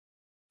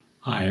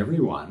Hi,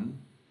 everyone.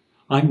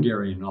 I'm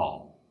Gary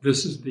Null.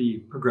 This is the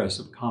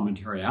Progressive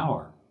Commentary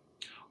Hour.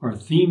 Our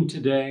theme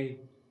today,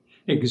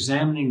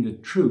 examining the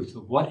truth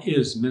of what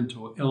is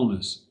mental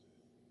illness,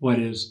 what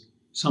is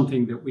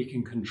something that we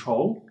can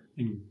control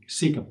and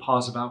seek a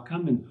positive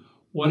outcome, and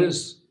what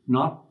is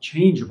not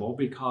changeable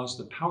because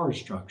the power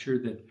structure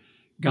that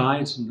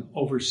guides and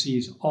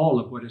oversees all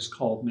of what is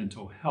called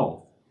mental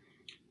health.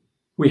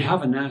 We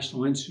have a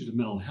National Institute of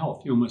Mental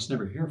Health. You almost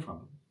never hear from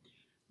them.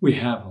 We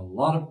have a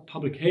lot of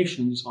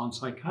publications on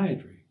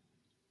psychiatry,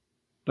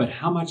 but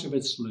how much of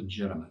it's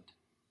legitimate?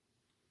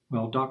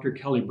 Well, Dr.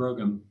 Kelly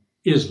Brougham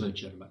is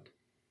legitimate.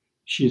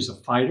 She is a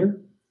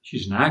fighter.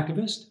 She's an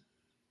activist.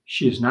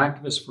 She is an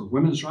activist for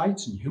women's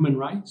rights and human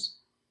rights.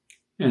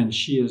 And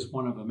she is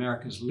one of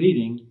America's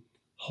leading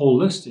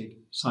holistic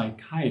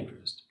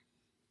psychiatrists.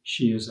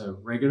 She is a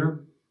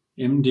regular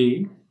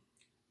MD,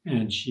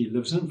 and she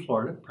lives in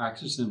Florida,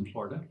 practices in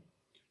Florida.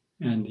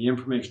 And the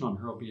information on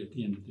her will be at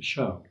the end of the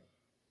show.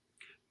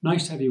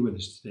 Nice to have you with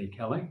us today,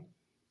 Kelly.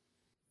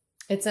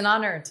 It's an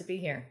honor to be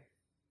here.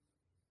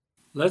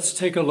 Let's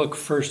take a look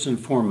first and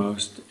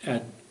foremost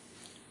at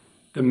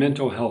the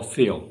mental health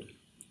field,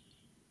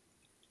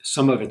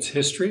 some of its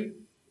history,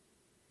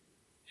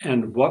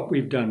 and what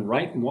we've done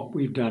right and what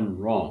we've done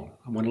wrong.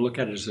 I want to look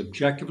at it as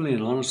objectively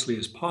and honestly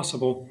as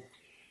possible,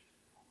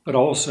 but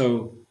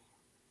also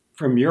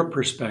from your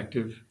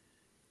perspective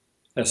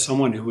as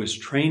someone who was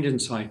trained in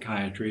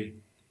psychiatry,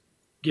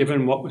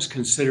 given what was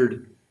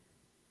considered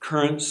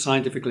current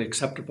scientifically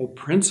acceptable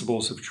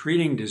principles of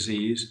treating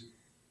disease,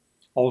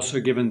 also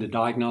given the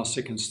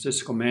Diagnostic and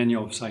Statistical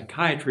Manual of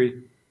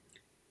Psychiatry,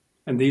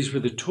 and these were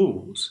the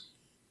tools.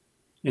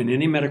 In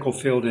any medical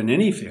field, in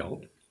any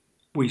field,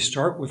 we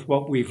start with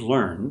what we've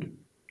learned,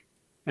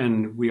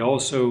 and we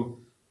also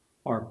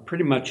are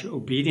pretty much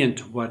obedient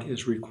to what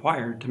is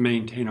required to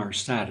maintain our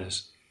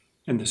status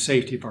and the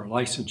safety of our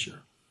licensure.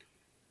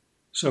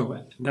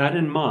 So that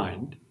in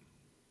mind,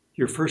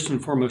 you're first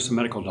and foremost a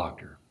medical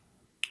doctor.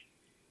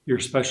 Your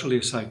specialty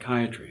is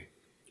psychiatry,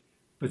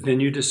 but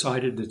then you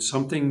decided that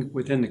something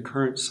within the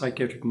current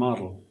psychiatric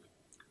model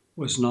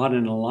was not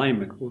in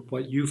alignment with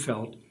what you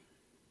felt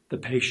the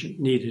patient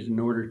needed in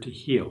order to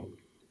heal.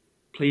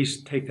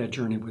 Please take that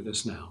journey with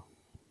us now.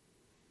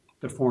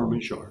 The forum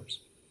is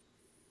yours.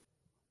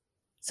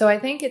 So I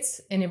think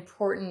it's an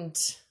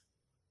important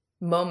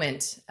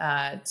moment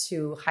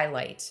to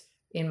highlight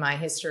in my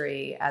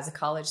history as a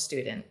college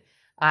student.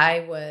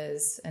 I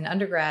was an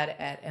undergrad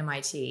at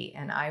MIT,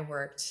 and I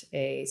worked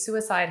a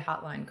suicide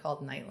hotline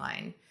called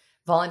Nightline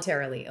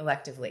voluntarily,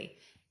 electively.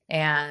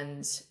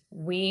 And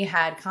we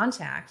had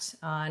contact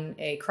on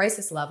a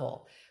crisis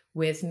level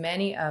with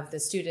many of the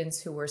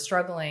students who were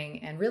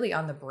struggling and really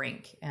on the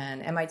brink.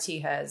 And MIT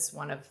has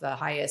one of the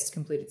highest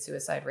completed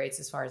suicide rates,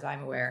 as far as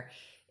I'm aware,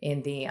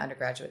 in the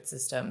undergraduate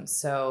system.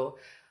 So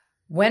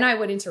when I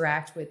would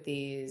interact with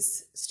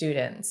these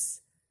students,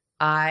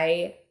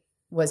 I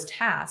was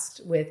tasked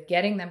with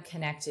getting them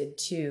connected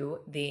to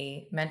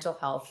the mental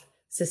health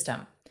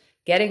system,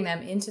 getting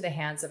them into the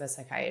hands of a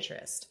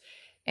psychiatrist.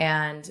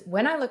 And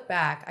when I look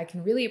back, I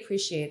can really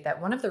appreciate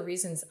that one of the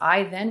reasons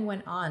I then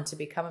went on to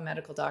become a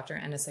medical doctor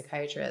and a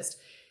psychiatrist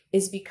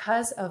is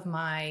because of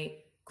my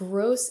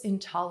gross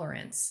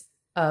intolerance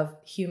of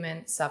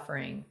human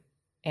suffering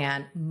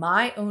and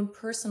my own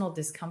personal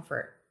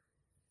discomfort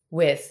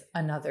with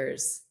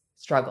another's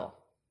struggle.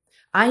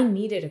 I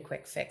needed a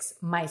quick fix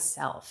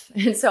myself.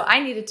 And so I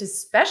needed to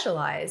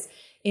specialize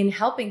in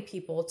helping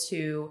people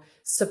to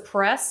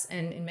suppress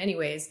and in many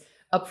ways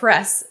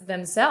oppress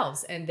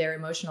themselves and their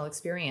emotional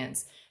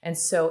experience. And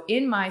so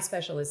in my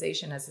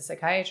specialization as a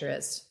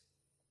psychiatrist,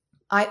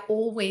 I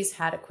always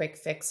had a quick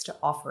fix to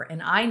offer.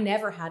 And I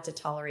never had to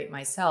tolerate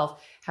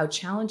myself how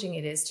challenging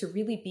it is to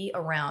really be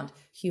around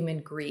human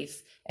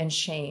grief and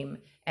shame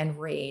and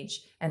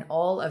rage and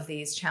all of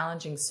these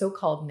challenging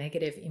so-called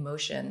negative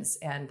emotions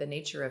and the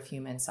nature of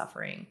human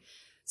suffering.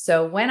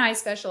 So when I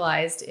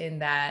specialized in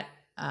that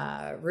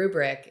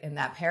rubric, in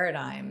that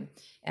paradigm,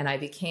 and I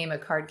became a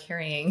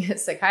card-carrying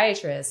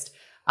psychiatrist,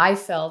 I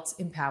felt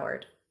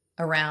empowered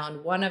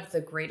around one of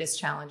the greatest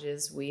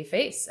challenges we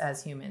face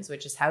as humans,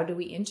 which is how do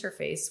we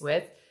interface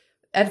with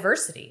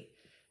adversity?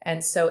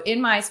 And so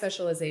in my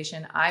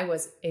specialization, I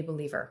was a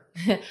believer.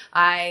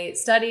 I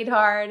studied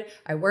hard,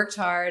 I worked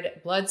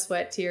hard, blood,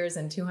 sweat, tears,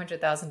 and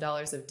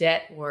 $200,000 of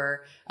debt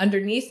were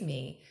underneath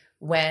me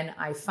when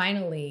I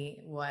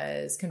finally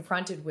was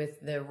confronted with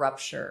the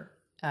rupture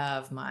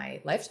of my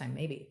lifetime,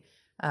 maybe,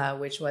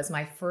 which was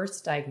my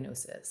first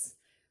diagnosis.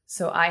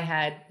 So I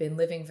had been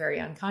living very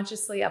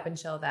unconsciously up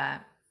until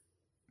that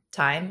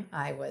time.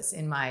 I was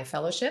in my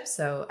fellowship,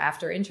 so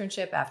after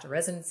internship, after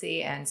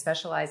residency, and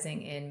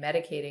specializing in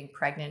medicating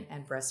pregnant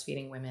and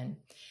breastfeeding women.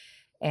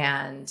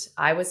 And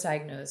I was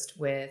diagnosed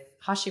with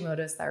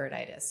Hashimoto's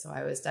thyroiditis. So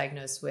I was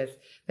diagnosed with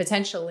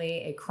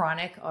potentially a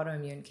chronic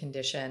autoimmune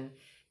condition.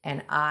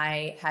 And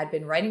I had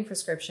been writing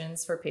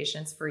prescriptions for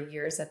patients for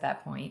years at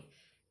that point.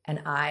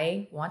 And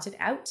I wanted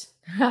out.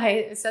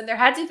 I said there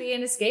had to be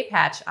an escape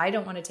hatch. I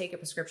don't want to take a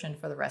prescription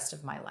for the rest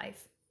of my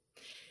life.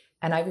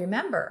 And I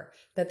remember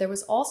that there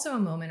was also a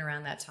moment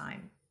around that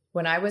time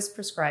when I was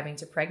prescribing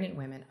to pregnant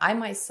women. I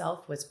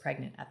myself was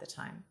pregnant at the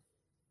time.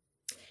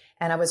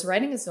 And I was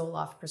writing a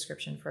Zoloft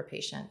prescription for a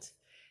patient.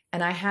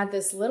 And I had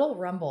this little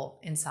rumble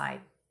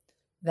inside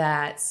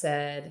that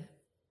said,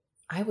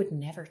 I would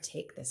never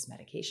take this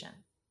medication.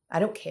 I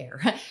don't care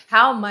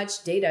how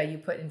much data you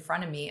put in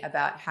front of me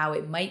about how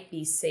it might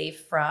be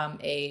safe from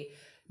a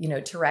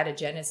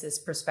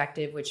teratogenesis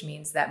perspective, which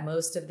means that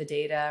most of the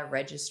data,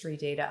 registry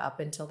data up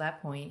until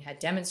that point, had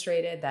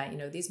demonstrated that,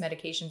 these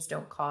medications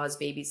don't cause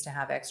babies to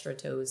have extra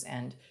toes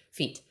and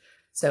feet.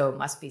 So it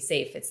must be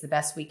safe. It's the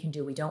best we can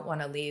do. We don't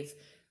want to leave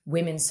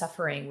women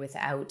suffering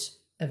without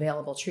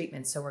available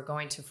treatment. So we're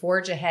going to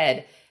forge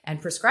ahead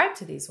and prescribe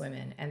to these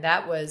women. And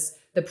that was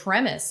the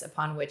premise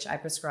upon which I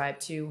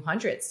prescribed to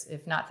hundreds,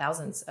 if not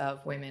thousands,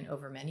 of women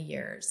over many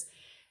years.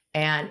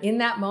 And in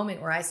that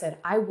moment where I said,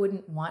 I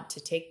wouldn't want to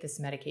take this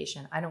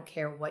medication, I don't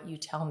care what you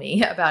tell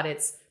me about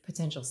its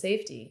potential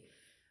safety,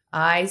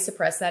 I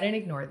suppressed that and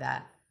ignored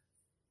that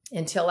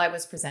until I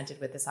was presented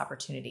with this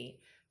opportunity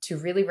to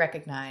really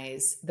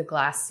recognize the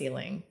glass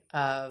ceiling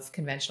of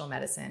conventional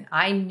medicine.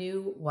 I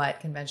knew what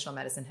conventional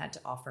medicine had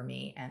to offer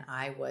me, and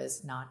I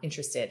was not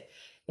interested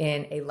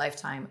in a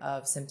lifetime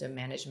of symptom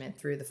management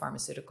through the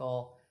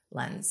pharmaceutical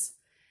lens.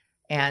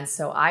 And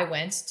so I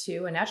went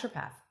to a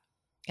naturopath,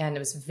 and it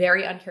was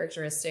very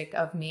uncharacteristic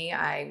of me.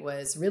 I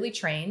was really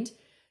trained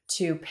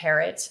to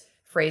parrot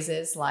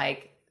phrases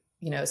like,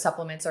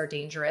 supplements are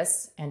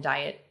dangerous and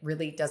diet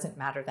really doesn't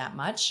matter that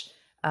much.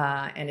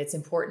 And it's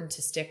important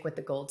to stick with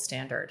the gold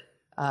standard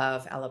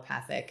of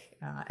allopathic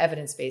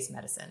evidence-based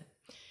medicine.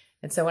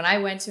 And so when I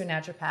went to a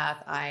naturopath,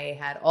 I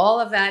had all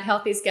of that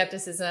healthy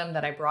skepticism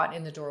that I brought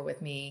in the door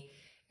with me.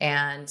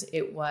 And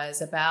it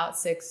was about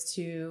 6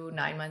 to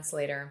 9 months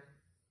later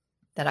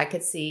that I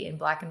could see in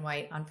black and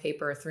white on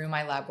paper through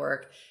my lab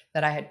work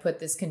that I had put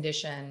this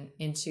condition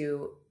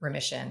into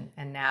remission.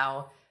 And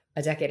now,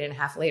 a decade and a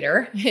half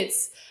later,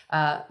 it's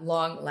a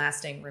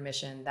long-lasting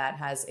remission that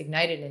has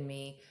ignited in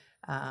me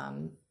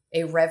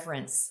a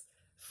reverence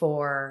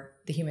for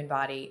the human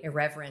body, a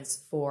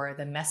reverence for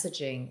the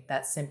messaging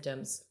that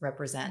symptoms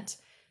represent.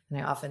 And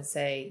I often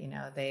say,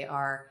 they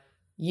are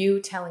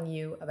you telling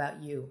you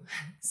about you.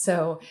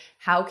 So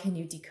how can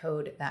you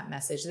decode that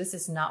message? This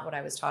is not what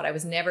I was taught. I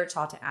was never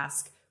taught to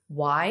ask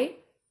why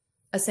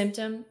a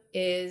symptom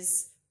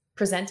is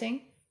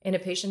presenting in a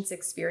patient's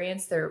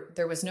experience.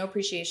 There was no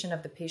appreciation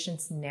of the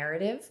patient's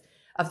narrative,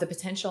 of the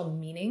potential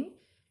meaning.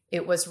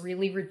 It was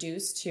really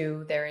reduced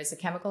to there is a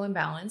chemical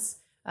imbalance.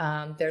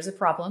 There's a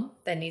problem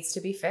that needs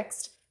to be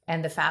fixed.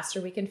 And the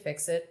faster we can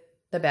fix it,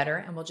 the better.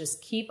 And we'll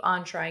just keep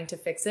on trying to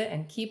fix it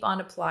and keep on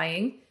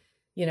applying,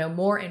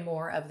 more and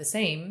more of the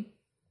same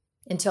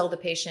until the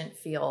patient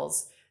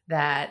feels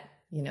that,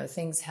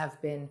 things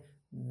have been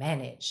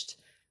managed.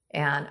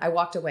 And I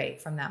walked away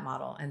from that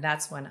model. And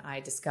that's when I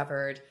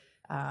discovered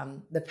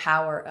the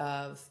power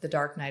of the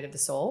dark night of the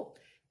soul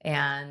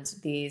and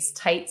these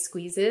tight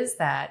squeezes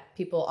that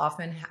people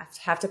often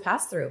have to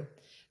pass through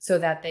so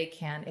that they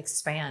can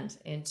expand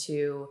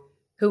into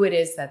who it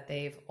is that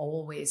they've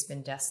always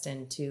been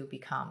destined to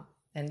become.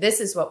 And this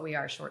is what we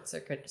are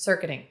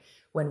short-circuiting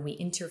when we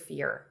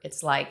interfere.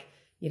 It's like,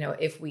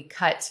 if we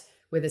cut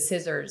with the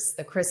scissors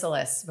the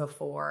chrysalis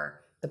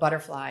before the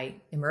butterfly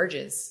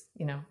emerges,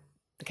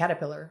 the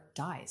caterpillar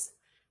dies.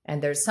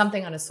 And there's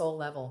something on a soul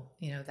level,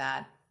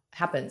 that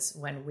happens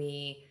when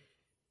we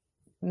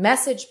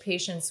message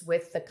patients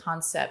with the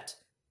concept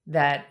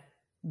that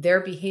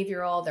their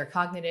behavioral, their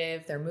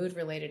cognitive, their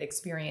mood-related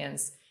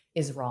experience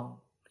is wrong.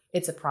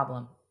 It's a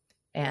problem,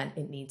 and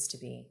it needs to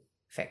be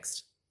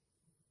fixed.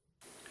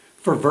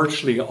 For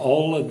virtually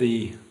all of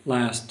the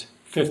last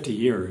 50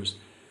 years,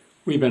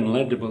 we've been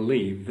led to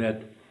believe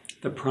that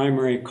the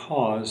primary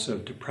cause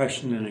of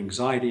depression and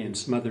anxiety and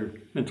some other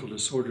mental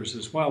disorders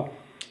as well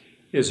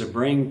is a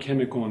brain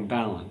chemical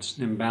imbalance,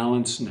 an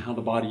imbalance in how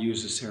the body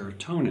uses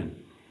serotonin.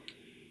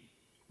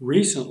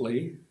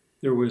 Recently,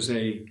 there was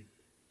an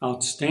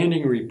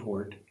outstanding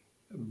report,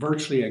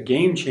 virtually a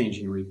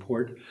game-changing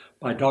report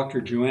by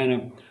Dr.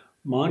 Joanna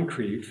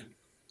Moncrief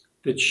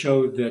that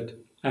showed that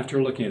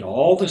after looking at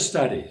all the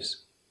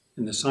studies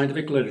in the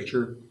scientific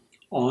literature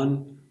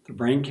on the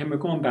brain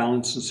chemical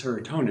imbalance in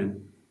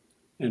serotonin,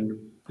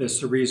 and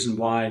that's the reason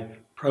why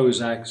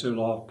Prozac,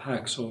 Zoloft,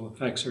 Paxil,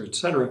 Effexor,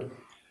 etc.,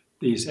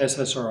 these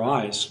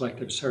SSRIs,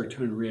 selective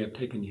serotonin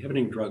reuptake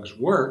inhibiting drugs,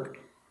 work,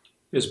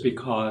 is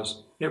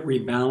because it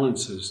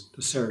rebalances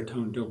the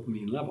serotonin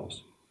dopamine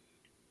levels.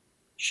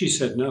 She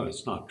said, no,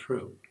 it's not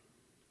true.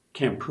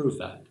 Can't prove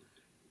that.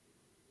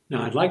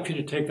 Now, I'd like you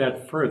to take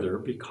that further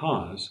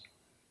because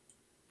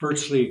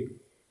virtually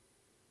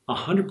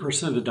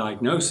 100% of the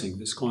diagnosing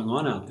that's going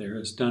on out there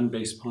is done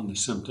based upon the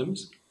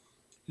symptoms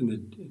in the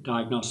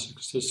Diagnostic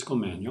Statistical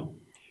Manual,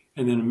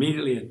 and then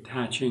immediately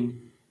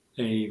attaching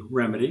a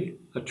remedy,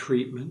 a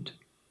treatment,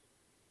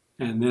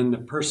 and then the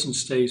person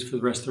stays for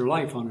the rest of their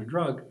life on a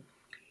drug.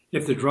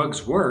 If the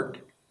drugs worked,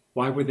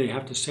 why would they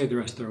have to stay the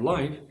rest of their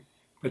life?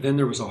 But then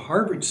there was a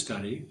Harvard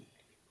study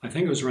I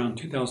think it was around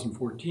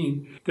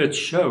 2014, that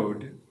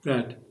showed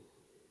that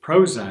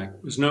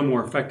Prozac was no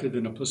more effective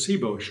than a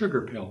placebo, a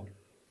sugar pill.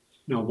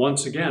 Now,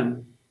 once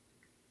again,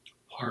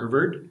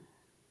 Harvard,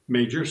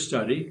 major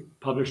study,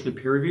 published in a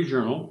peer-reviewed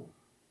journal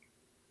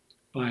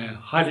by a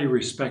highly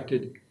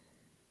respected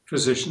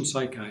physician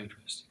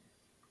psychiatrist.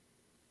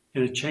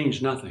 And it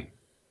changed nothing.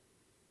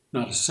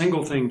 Not a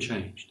single thing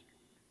changed.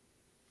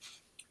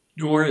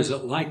 Nor is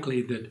it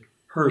likely that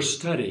her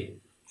study,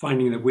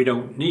 finding that we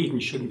don't need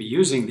and shouldn't be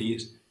using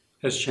these,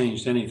 has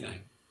changed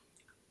anything.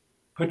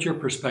 Put your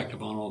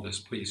perspective on all this,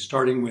 please,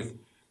 starting with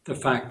the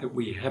fact that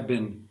we have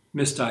been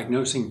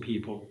misdiagnosing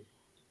people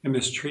and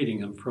mistreating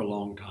them for a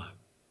long time.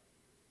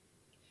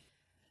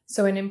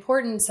 So an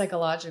important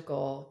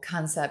psychological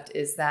concept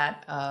is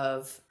that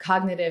of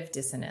cognitive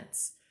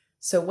dissonance.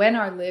 So when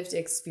our lived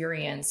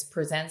experience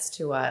presents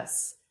to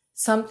us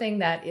something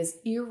that is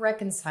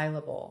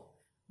irreconcilable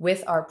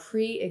with our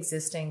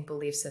pre-existing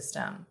belief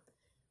system,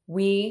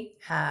 we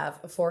have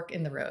a fork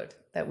in the road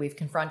that we've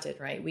confronted,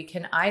 right? We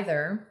can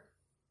either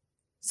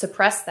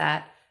suppress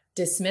that,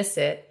 dismiss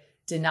it,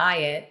 deny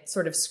it,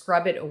 sort of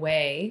scrub it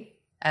away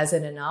as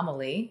an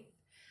anomaly,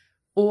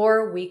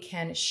 or we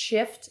can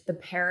shift the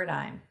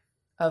paradigm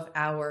of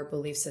our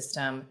belief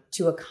system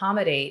to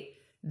accommodate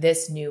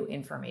this new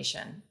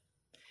information.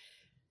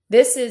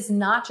 This is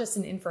not just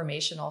an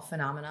informational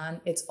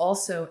phenomenon, it's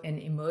also an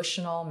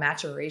emotional,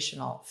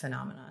 maturational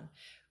phenomenon.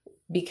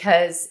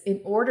 Because in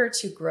order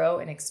to grow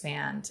and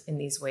expand in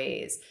these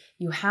ways,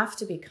 you have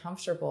to be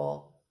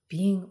comfortable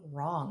being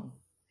wrong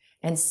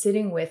and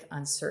sitting with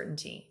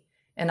uncertainty.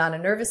 And on a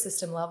nervous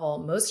system level,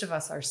 most of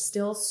us are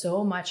still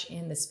so much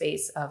in the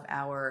space of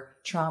our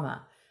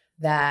trauma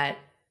that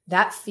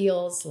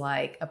feels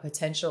like a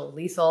potential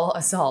lethal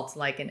assault,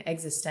 like an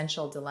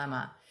existential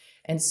dilemma.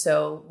 And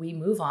so we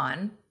move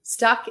on,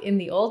 stuck in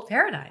the old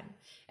paradigm.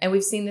 And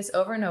we've seen this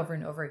over and over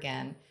and over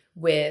again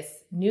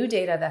with new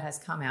data that has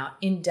come out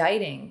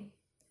indicting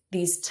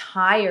these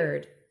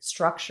tired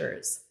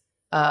structures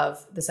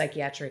of the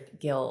psychiatric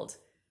guild,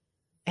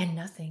 and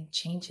nothing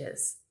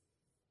changes.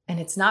 And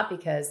it's not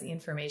because the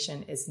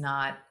information is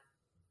not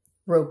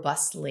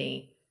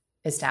robustly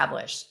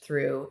established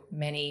through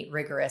many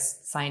rigorous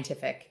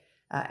scientific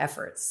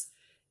efforts.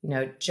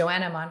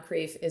 Joanna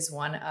Moncrief is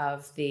one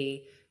of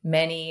the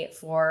many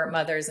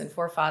foremothers and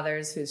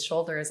forefathers whose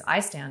shoulders I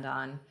stand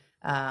on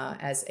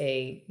as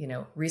a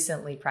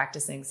recently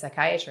practicing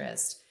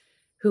psychiatrist,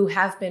 who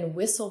have been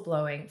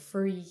whistleblowing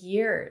for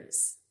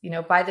years.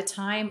 By the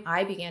time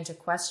I began to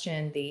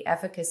question the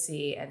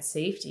efficacy and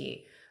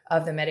safety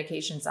of the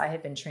medications I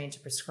had been trained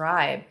to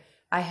prescribe,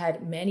 I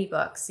had many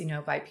books,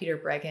 by Peter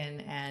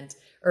Breggin and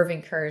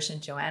Irving Kirsch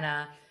and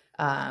Joanna,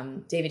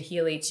 David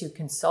Healy to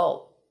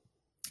consult,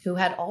 who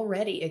had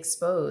already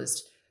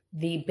exposed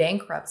the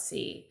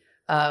bankruptcy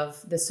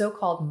of the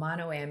so-called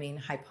monoamine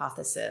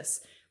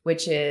hypothesis,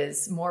 which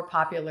is more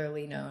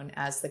popularly known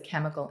as the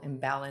chemical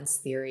imbalance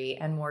theory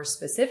and more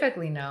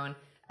specifically known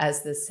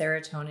as the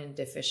serotonin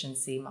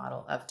deficiency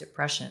model of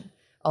depression,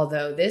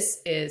 although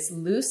this is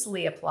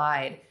loosely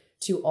applied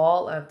to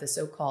all of the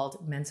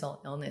so-called mental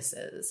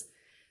illnesses.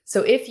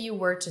 So if you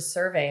were to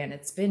survey, and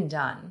it's been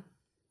done,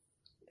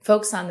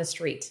 folks on the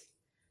street,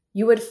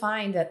 you would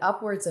find that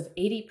upwards of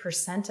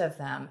 80% of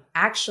them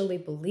actually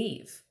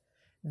believe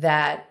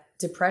that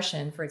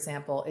depression, for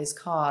example, is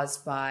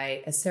caused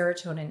by a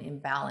serotonin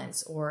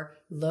imbalance or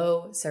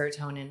low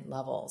serotonin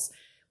levels.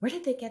 Where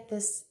did they get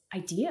this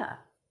idea,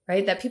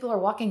 right? That people are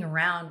walking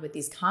around with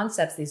these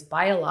concepts, these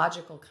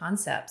biological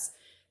concepts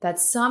that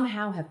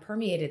somehow have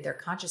permeated their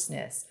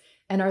consciousness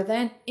and are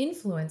then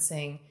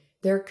influencing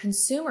their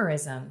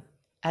consumerism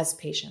as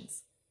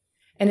patients.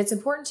 And it's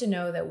important to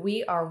know that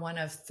we are one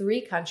of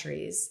 3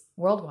 countries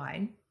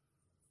worldwide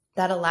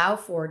that allow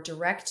for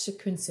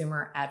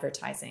direct-to-consumer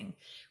advertising,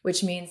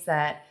 which means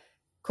that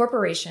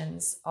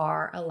corporations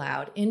are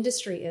allowed,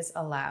 industry is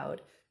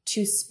allowed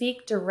to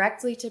speak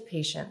directly to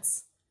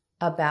patients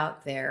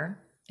about their,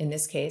 in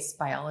this case,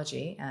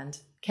 biology and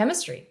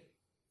chemistry.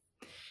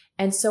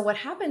 And so what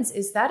happens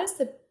is that is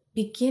the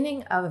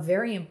beginning of a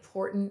very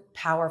important,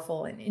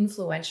 powerful, and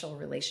influential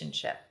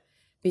relationship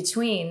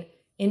between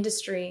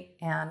industry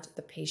and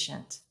the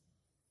patient.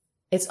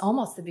 It's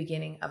almost the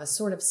beginning of a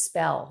sort of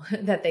spell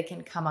that they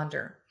can come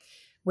under,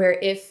 where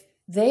if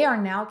they are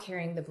now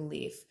carrying the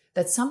belief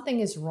that something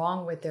is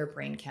wrong with their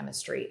brain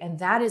chemistry, and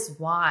that is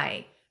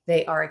why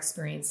they are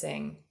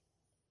experiencing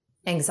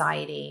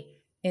anxiety,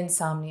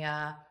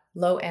 insomnia,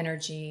 low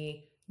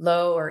energy,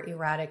 low or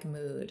erratic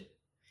mood,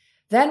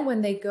 then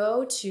when they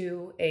go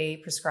to a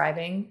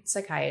prescribing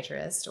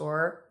psychiatrist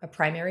or a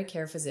primary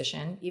care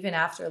physician, even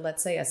after,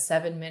 let's say, a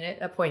 7-minute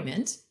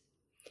appointment,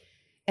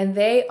 and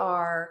they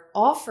are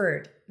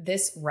offered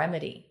this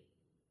remedy,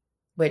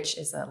 which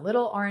is a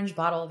little orange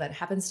bottle that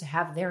happens to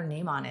have their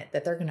name on it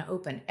that they're going to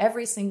open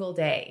every single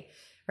day,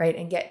 right?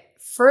 And get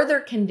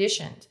further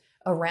conditioned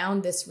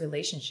around this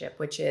relationship,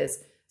 which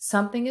is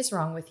something is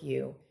wrong with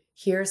you.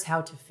 Here's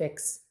how to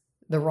fix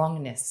the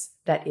wrongness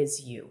that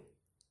is you,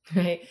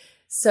 right?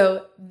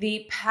 So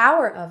the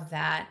power of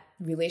that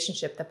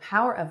relationship, the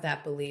power of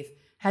that belief,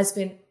 has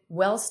been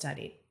well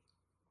studied.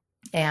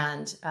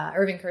 And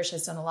Irving Kirsch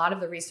has done a lot of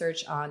the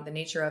research on the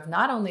nature of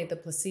not only the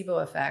placebo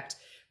effect,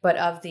 but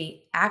of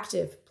the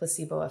active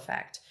placebo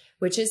effect,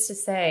 which is to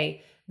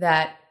say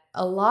that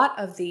a lot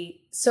of the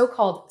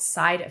so-called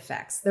side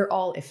effects, they're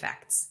all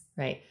effects,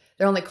 right?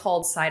 They're only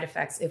called side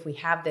effects if we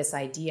have this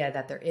idea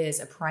that there is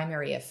a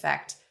primary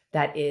effect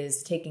that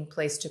is taking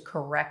place to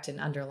correct an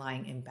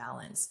underlying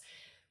imbalance.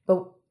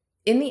 But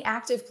in the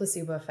active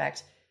placebo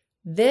effect,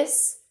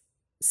 this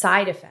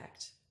side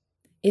effect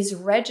is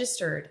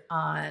registered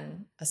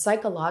on a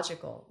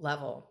psychological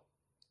level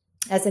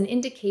as an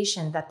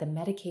indication that the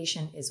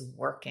medication is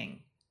working.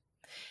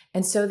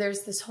 And so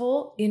there's this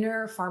whole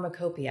inner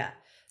pharmacopoeia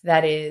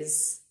that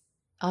is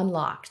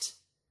unlocked,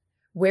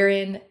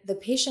 wherein the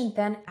patient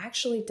then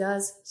actually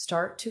does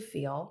start to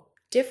feel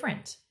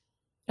different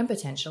and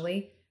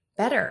potentially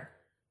better.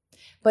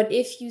 But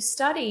if you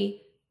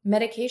study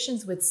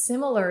medications with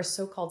similar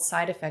so-called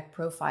side effect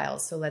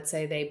profiles, so let's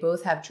say they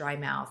both have dry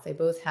mouth, they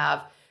both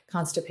have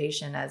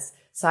constipation as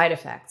side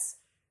effects,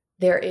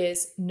 there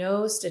is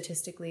no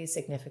statistically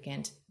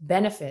significant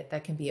benefit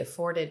that can be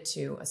afforded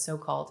to a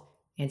so-called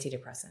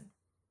antidepressant.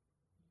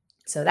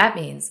 So that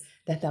means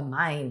that the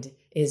mind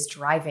is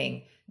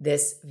driving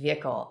this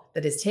vehicle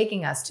that is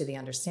taking us to the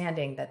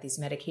understanding that these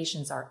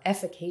medications are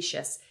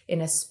efficacious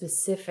in a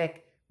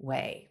specific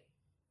way.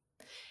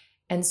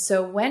 And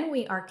so when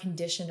we are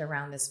conditioned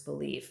around this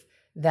belief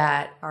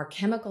that our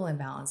chemical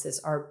imbalances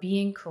are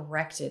being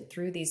corrected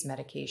through these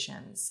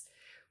medications,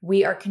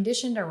 we are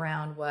conditioned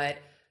around what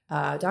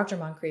Dr.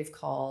 Moncrief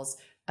calls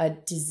a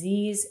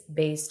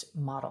disease-based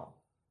model,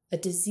 a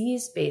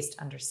disease-based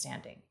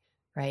understanding,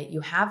 right?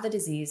 You have the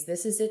disease,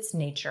 this is its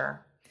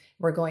nature.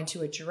 We're going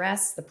to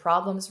address the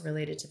problems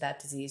related to that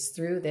disease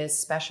through this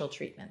special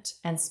treatment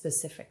and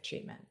specific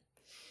treatment.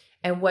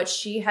 And what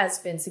she has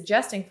been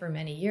suggesting for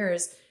many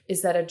years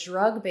is that a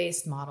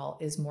drug-based model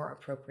is more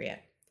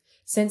appropriate,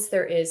 since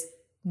there is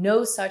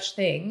no such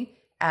thing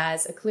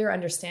as a clear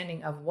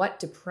understanding of what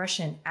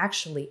depression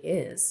actually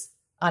is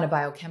on a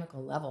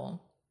biochemical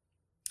level,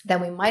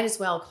 then we might as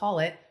well call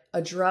it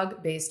a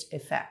drug-based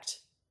effect.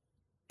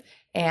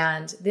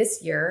 And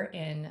this year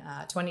in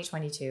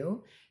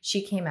 2022,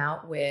 she came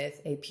out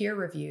with a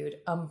peer-reviewed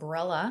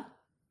umbrella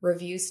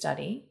review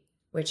study,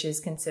 which is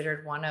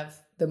considered one of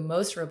the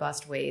most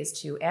robust ways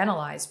to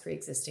analyze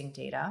pre-existing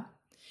data.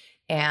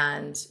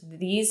 And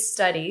these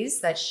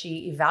studies that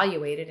she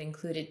evaluated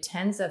included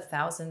tens of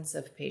thousands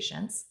of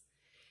patients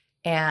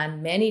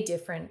and many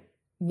different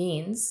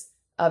means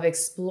of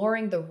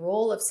exploring the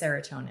role of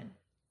serotonin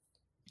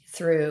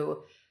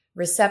through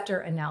receptor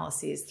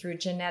analyses, through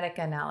genetic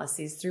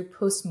analyses, through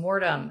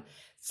postmortem,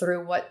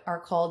 through what are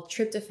called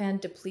tryptophan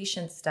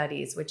depletion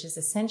studies, which is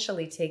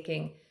essentially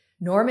taking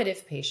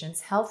normative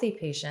patients, healthy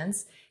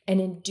patients, and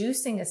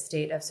inducing a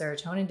state of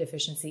serotonin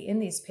deficiency in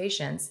these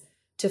patients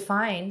to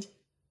find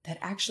that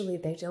actually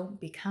they don't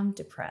become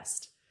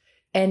depressed.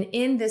 And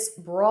in this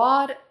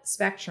broad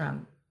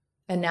spectrum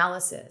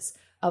analysis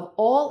of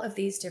all of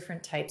these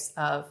different types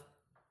of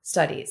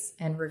studies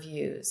and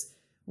reviews,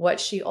 what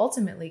she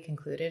ultimately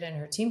concluded and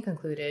her team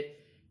concluded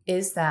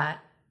is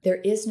that there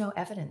is no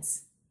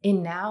evidence.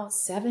 In now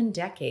 7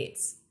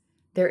 decades,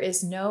 there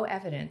is no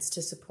evidence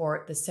to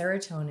support the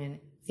serotonin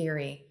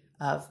theory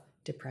of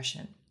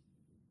depression,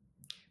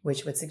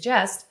 which would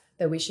suggest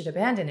that we should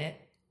abandon it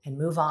and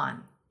move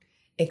on,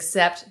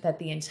 except that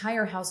the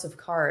entire house of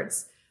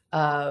cards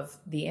of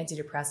the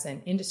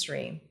antidepressant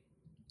industry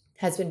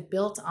has been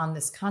built on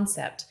this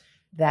concept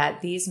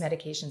that these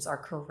medications are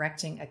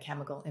correcting a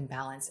chemical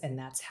imbalance, and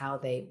that's how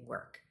they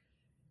work.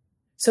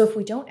 So if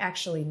we don't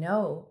actually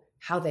know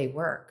how they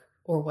work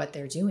or what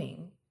they're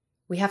doing,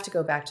 we have to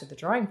go back to the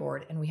drawing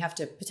board and we have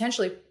to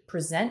potentially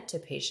present to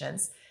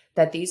patients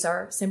that these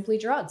are simply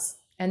drugs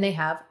and they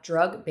have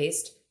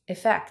drug-based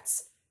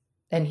effects.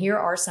 And here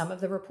are some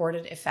of the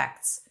reported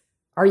effects.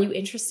 Are you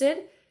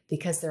interested?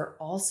 Because there are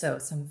also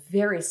some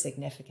very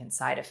significant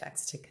side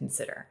effects to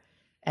consider.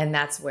 And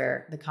that's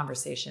where the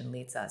conversation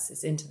leads us,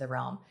 is into the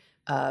realm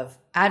of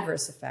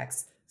adverse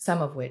effects,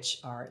 some of which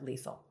are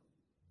lethal.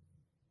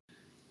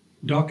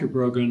 Dr.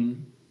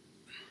 Brogan,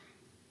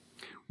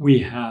 we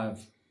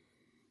have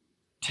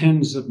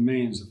tens of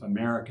millions of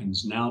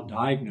Americans now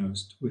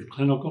diagnosed with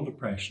clinical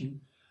depression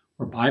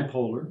or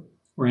bipolar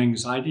or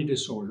anxiety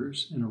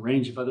disorders and a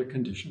range of other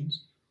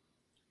conditions.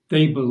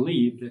 They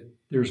believe that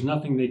there's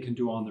nothing they can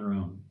do on their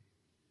own.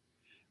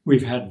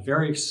 We've had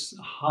very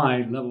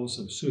high levels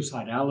of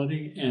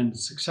suicidality and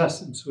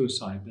success in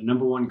suicide. The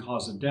number one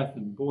cause of death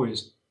in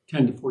boys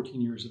 10 to 14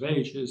 years of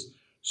age is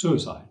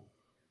suicide.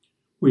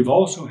 We've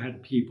also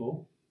had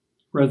people,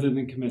 rather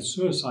than commit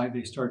suicide,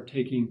 they start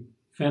taking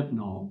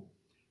fentanyl.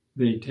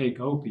 They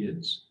take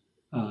opiates.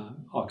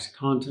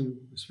 OxyContin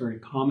was very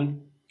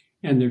common,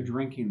 and they're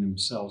drinking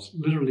themselves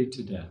literally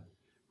to death.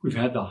 We've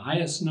had the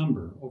highest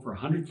number, over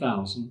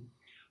 100,000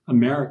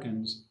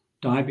 Americans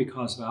die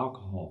because of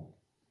alcohol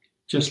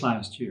just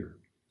last year.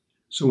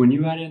 So when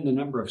you add in the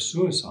number of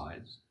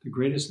suicides, the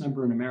greatest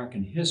number in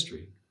American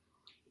history,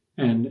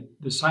 And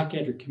the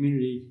psychiatric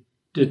community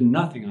did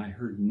nothing. I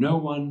heard no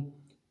one,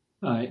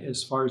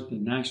 as far as the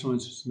National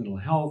Institute of Mental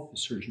Health, the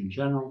Surgeon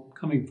General,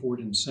 coming forward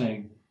and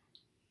saying,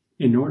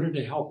 in order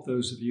to help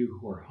those of you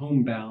who are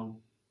homebound,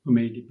 who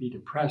may be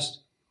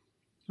depressed,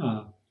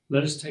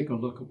 let us take a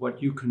look at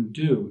what you can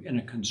do in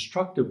a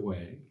constructive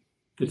way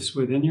that's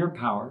within your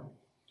power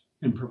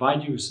and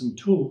provide you with some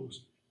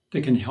tools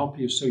that can help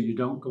you so you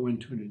don't go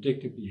into an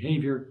addictive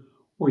behavior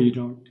or you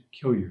don't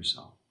kill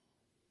yourself.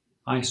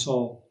 I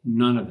saw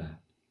none of that.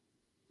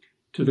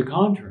 To the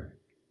contrary,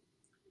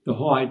 the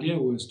whole idea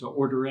was to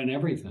order in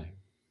everything,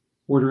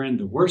 order in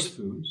the worst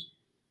foods,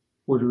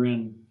 order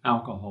in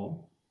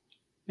alcohol,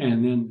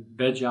 and then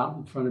veg out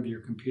in front of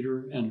your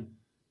computer and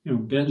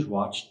binge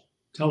watch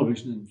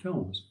television and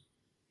films.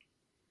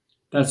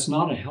 That's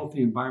not a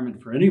healthy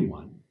environment for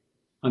anyone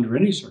under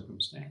any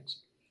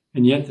circumstance.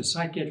 And yet the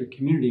psychiatric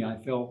community, I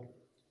feel,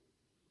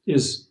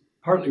 is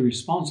partly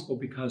responsible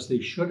because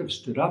they should have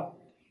stood up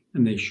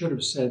and they should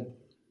have said,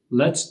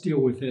 let's deal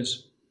with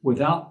this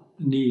without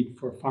the need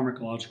for a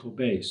pharmacological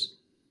base.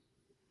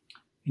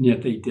 And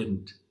yet they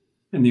didn't.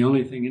 And the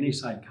only thing any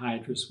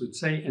psychiatrist would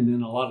say, and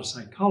then a lot of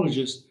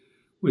psychologists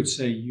would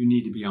say, you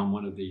need to be on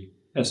one of the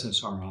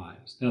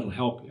SSRIs. That'll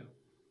help you.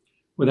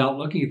 Without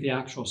looking at the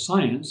actual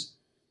science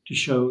to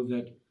show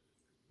that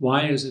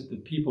why is it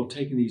that people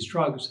taking these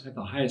drugs have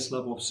the highest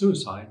level of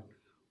suicide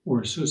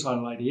or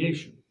suicidal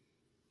ideation?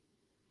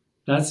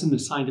 That's in the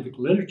scientific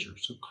literature.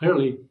 So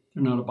clearly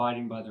they're not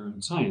abiding by their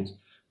own science.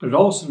 But it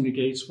also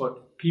negates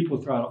what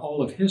people throughout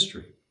all of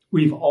history.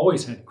 We've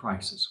always had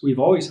crisis. We've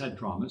always had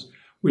dramas.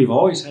 We've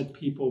always had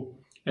people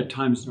at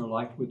times in their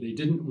life where they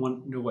didn't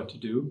know what to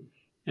do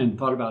and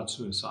thought about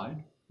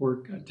suicide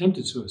or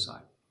attempted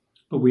suicide.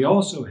 But we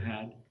also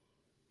had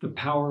the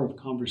power of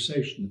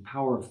conversation, the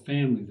power of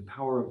family, the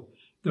power of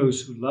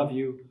those who love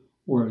you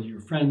or your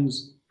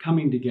friends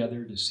coming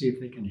together to see if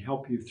they can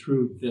help you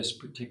through this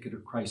particular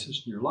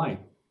crisis in your life.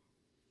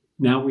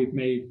 Now we've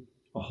made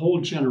a whole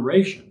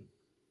generation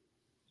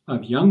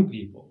of young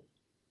people,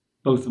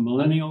 both the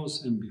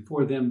millennials and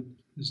before them,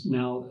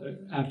 now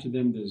after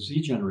them, the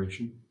Z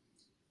generation,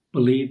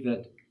 believe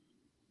that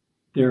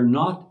they're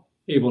not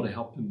able to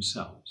help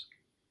themselves,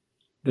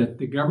 that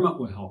the government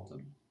will help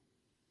them.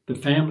 The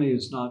family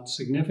is not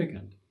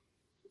significant,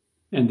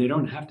 and they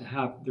don't have to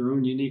have their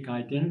own unique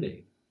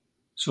identity.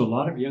 So a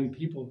lot of young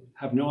people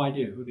have no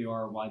idea who they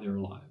are or why they're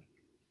alive.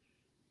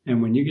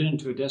 And when you get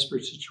into a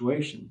desperate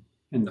situation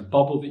and the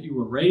bubble that you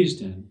were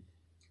raised in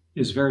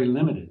is very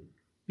limited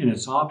in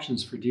its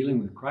options for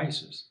dealing with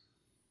crisis,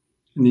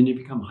 and then you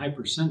become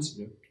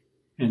hypersensitive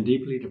and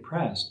deeply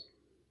depressed,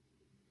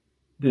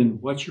 then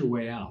what's your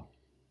way out?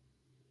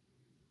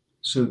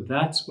 So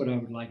that's what I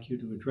would like you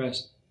to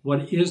address.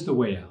 What is the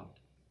way out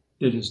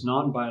that is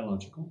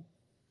non-biological?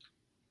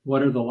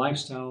 What are the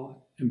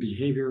lifestyle and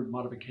behavior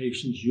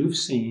modifications you've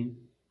seen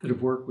that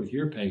have worked with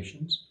your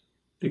patients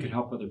that could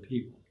help other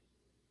people?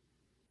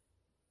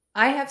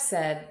 I have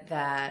said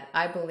that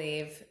I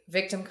believe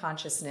victim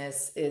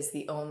consciousness is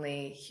the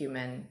only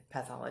human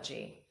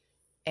pathology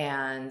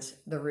and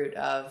the root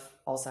of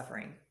all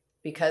suffering,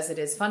 because it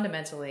is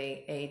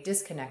fundamentally a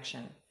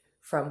disconnection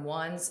from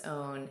one's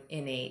own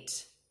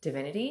innate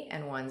divinity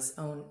and one's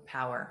own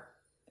power.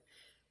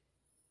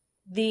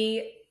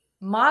 The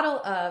model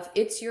of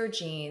it's your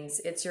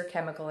genes, it's your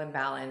chemical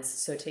imbalance,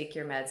 so take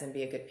your meds and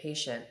be a good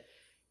patient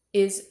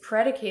is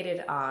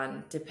predicated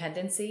on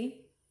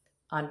dependency,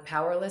 on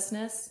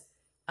powerlessness,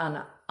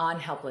 on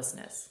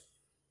helplessness.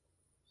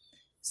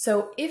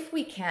 So if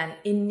we can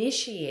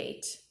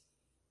initiate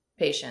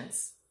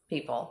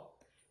people,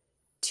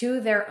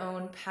 to their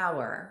own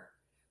power,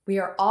 we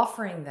are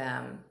offering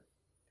them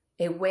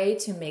a way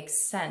to make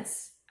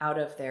sense out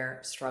of their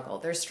struggle.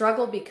 Their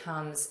struggle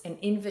becomes an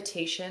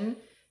invitation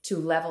to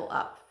level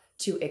up,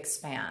 to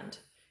expand.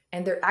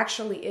 And there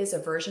actually is a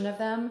version of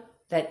them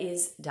that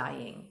is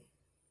dying.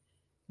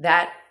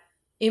 That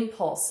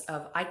impulse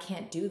of, I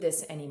can't do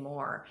this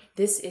anymore,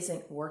 this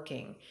isn't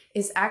working,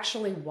 is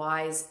actually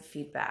wise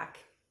feedback.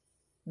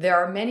 There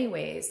are many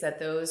ways that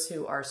those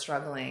who are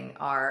struggling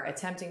are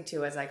attempting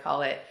to, as I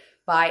call it,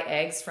 buy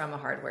eggs from a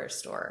hardware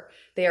store.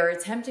 They are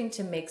attempting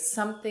to make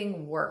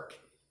something work,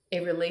 a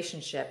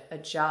relationship, a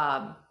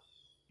job,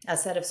 a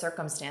set of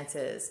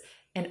circumstances,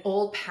 an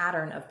old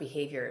pattern of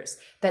behaviors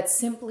that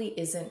simply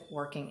isn't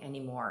working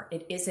anymore.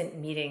 It isn't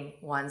meeting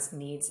one's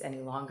needs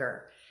any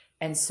longer.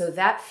 And so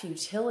that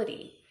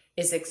futility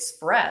is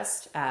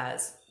expressed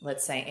as,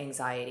 let's say,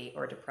 anxiety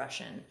or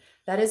depression.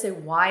 That is a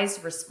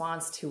wise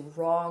response to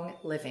wrong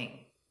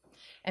living.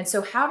 And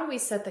so how do we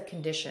set the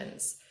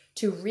conditions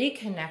to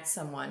reconnect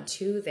someone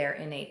to their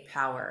innate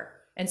power,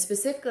 and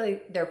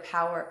specifically their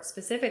power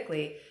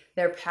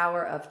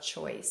of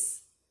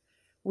choice?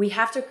 We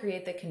have to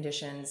create the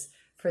conditions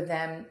for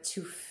them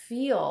to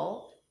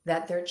feel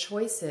that their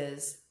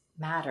choices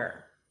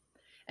matter.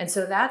 And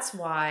so that's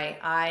why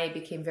I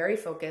became very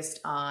focused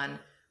on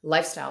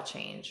lifestyle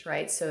change,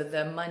 right? So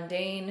the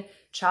mundane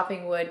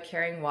chopping wood,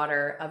 carrying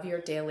water of your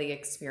daily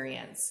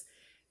experience,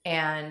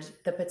 and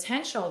the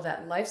potential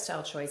that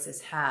lifestyle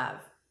choices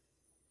have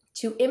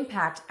to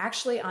impact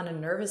actually on a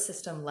nervous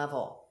system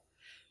level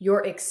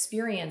your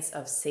experience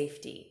of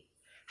safety?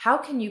 How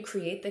can you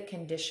create the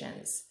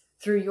conditions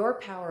through your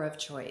power of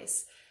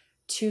choice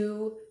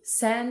to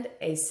send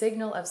a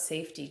signal of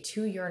safety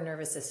to your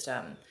nervous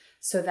system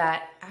so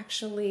that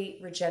actually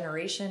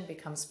regeneration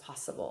becomes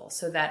possible,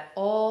 so that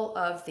all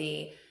of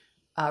the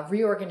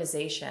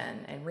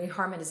reorganization and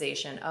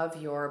reharmonization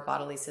of your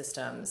bodily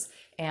systems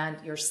and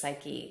your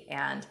psyche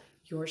and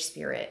your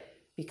spirit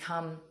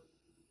become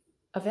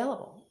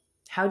available?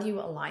 How do you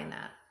align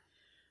that?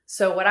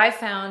 So what I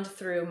found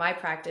through my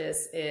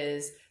practice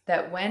is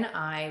that when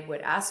I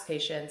would ask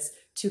patients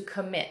to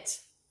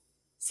commit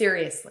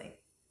seriously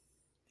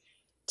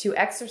to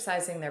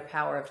exercising their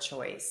power of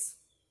choice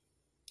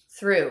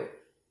through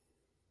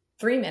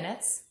 3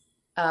 minutes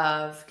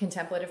of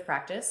contemplative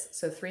practice,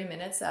 so 3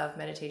 minutes of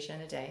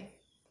meditation a day,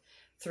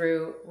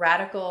 through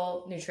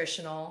radical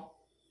nutritional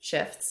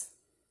shifts,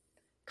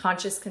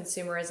 conscious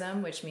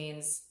consumerism, which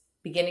means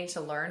beginning to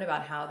learn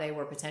about how they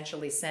were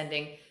potentially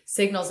sending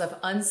signals of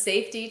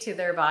unsafety to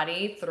their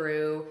body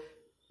through,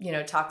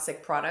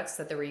 toxic products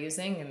that they were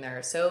using in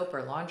their soap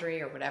or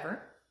laundry or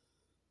whatever.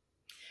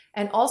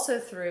 And also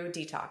through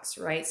detox,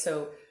 right?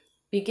 So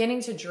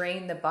beginning to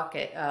drain the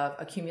bucket of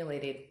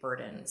accumulated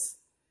burdens.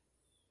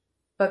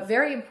 But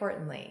very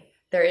importantly,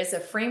 there is a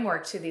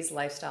framework to these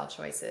lifestyle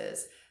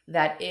choices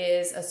that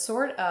is a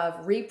sort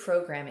of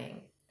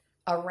reprogramming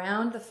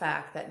around the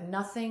fact that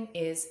nothing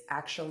is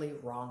actually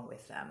wrong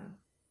with them.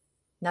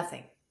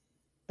 Nothing.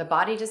 The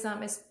body does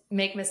not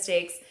make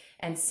mistakes,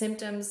 and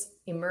symptoms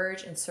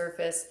emerge and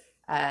surface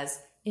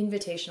as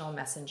invitational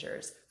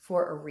messengers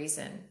for a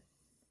reason.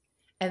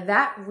 And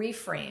that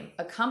reframe,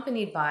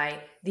 accompanied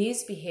by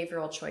these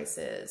behavioral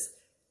choices,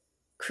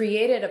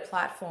 created a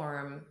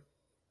platform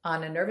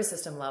on a nervous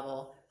system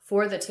level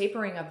for the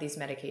tapering of these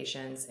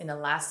medications in a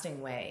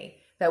lasting way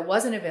that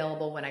wasn't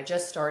available when I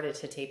just started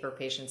to taper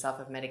patients off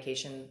of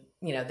medication,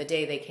 the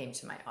day they came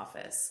to my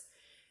office.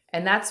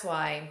 And that's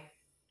why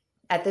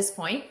at this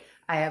point,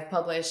 I have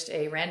published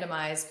a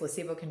randomized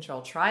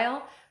placebo-controlled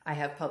trial. I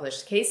have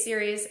published case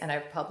series, and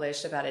I've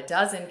published about a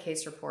dozen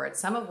case reports,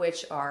 some of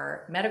which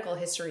are medical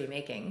history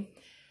making,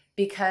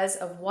 because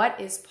of what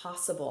is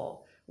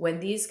possible when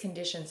these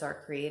conditions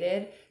are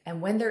created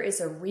and when there is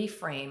a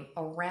reframe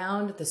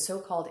around the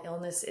so-called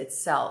illness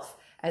itself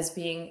as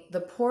being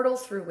the portal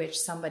through which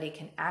somebody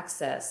can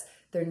access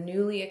their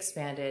newly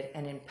expanded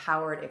and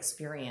empowered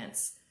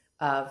experience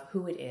of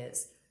who it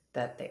is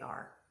that they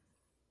are.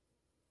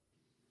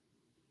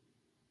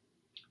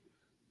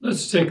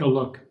 Let's take a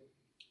look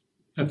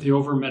at the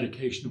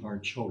over-medication of our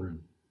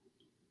children.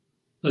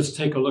 Let's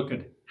take a look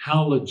at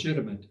how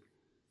legitimate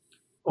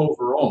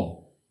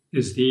overall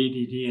is the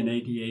ADD and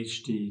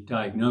ADHD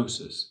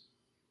diagnosis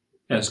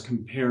as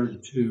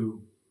compared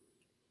to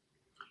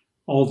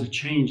all the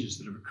changes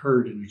that have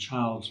occurred in a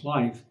child's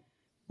life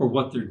or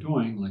what they're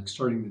doing, like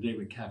starting the day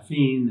with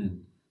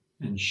caffeine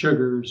and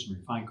sugars and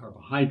refined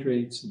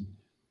carbohydrates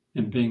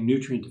and being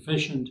nutrient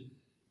deficient,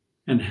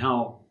 and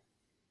how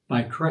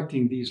by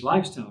correcting these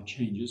lifestyle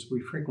changes, we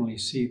frequently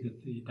see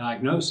that the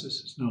diagnosis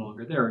is no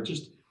longer there.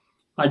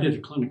 I did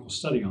a clinical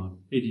study on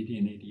ADD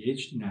and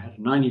ADHD, and I had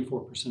a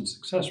 94%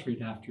 success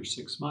rate after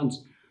 6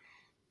 months.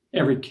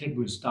 Every kid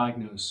was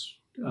diagnosed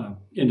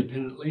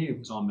independently. It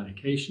was on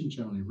medication,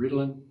 generally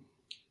Ritalin.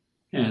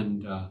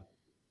 And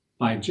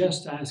by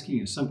just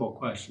asking a simple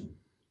question,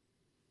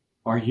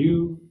 are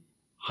you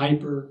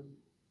hyper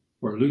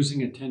or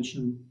losing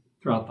attention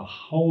throughout the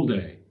whole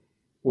day,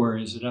 or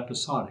is it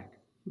episodic?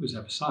 It was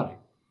episodic.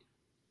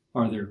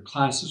 Are there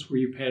classes where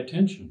you pay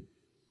attention?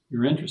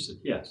 You're interested?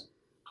 Yes.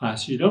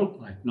 Classes you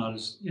don't like, not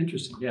as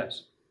interesting?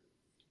 Yes.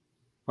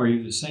 Are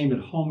you the same at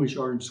home as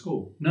you are in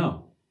school?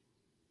 No.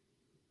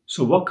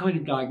 So what kind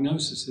of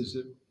diagnosis is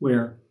it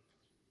where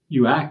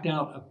you act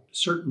out a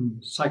certain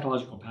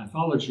psychological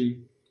pathology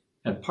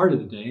at part of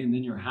the day and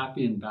then you're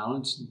happy and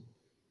balanced and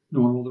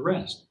normal the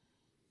rest?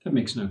 That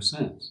makes no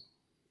sense.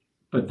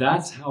 But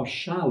that's how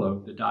shallow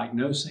the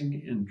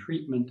diagnosing and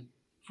treatment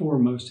for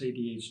most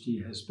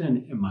ADHD has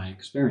been in my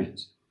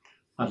experience.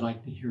 I'd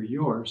like to hear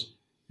yours.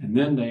 And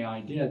then the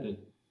idea that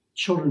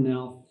children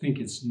now think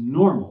it's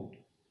normal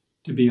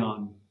to be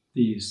on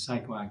these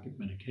psychoactive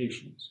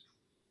medications.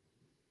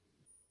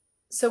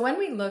 So when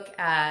we look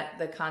at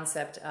the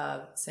concept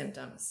of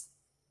symptoms,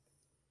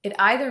 it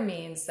either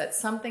means that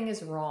something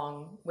is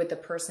wrong with the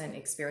person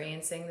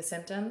experiencing the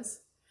symptoms,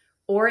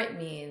 or it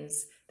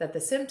means that the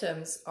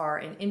symptoms are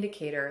an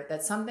indicator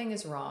that something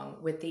is wrong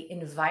with the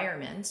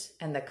environment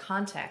and the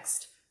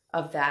context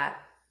of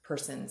that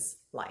person's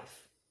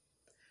life.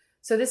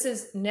 So this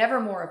is never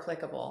more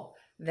applicable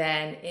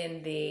than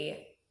in the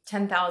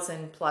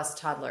 10,000 plus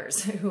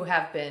toddlers who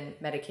have been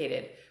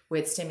medicated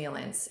with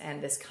stimulants,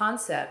 and this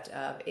concept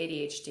of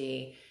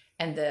ADHD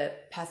and the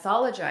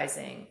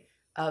pathologizing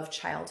of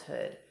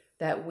childhood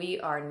that we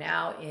are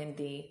now in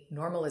the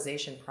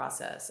normalization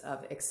process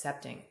of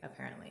accepting,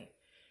 apparently,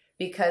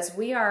 because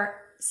we are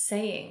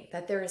saying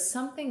that there is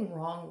something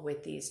wrong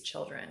with these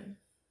children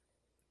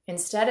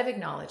instead of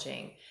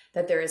acknowledging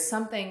that there is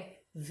something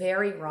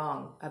very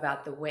wrong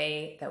about the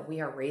way that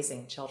we are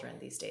raising children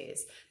these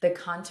days, the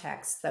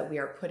context that we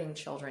are putting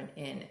children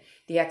in,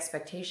 the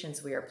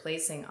expectations we are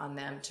placing on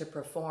them to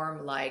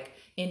perform like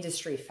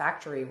industry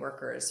factory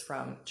workers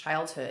from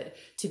childhood,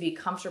 to be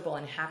comfortable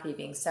and happy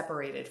being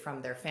separated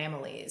from their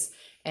families,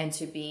 and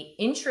to be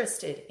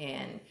interested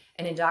in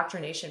an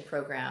indoctrination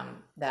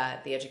program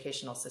that the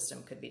educational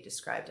system could be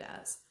described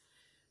as.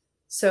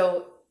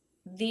 So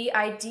the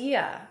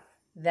idea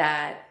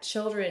that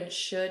children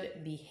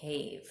should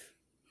behave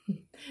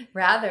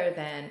rather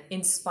than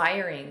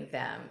inspiring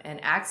them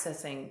and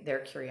accessing their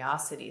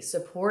curiosity,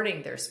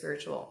 supporting their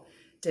spiritual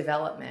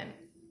development,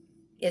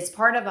 is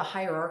part of a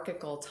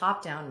hierarchical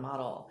top-down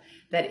model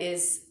that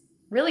is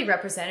really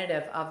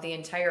representative of the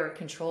entire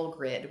control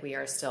grid we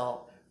are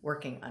still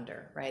working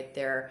under, right?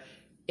 There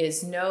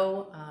is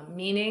no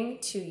meaning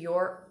to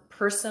your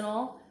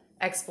personal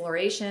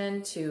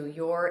exploration, to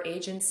your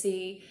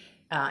agency.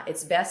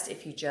 It's best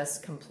if you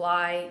just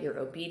comply, you're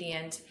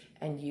obedient,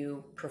 and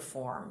you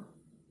perform.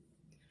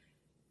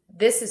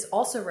 This is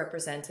also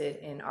represented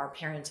in our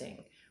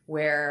parenting,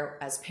 where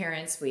as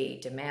parents, we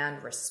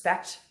demand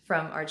respect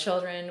from our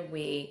children,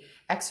 we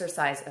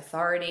exercise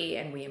authority,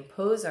 and we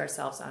impose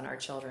ourselves on our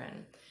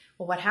children.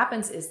 Well, what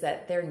happens is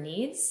that their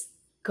needs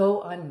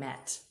go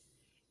unmet,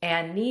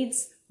 and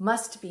needs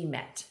must be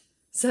met.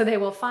 So they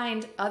will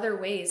find other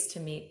ways to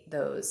meet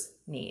those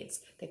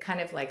needs. They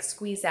kind of like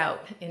squeeze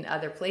out in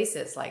other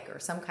places, like, or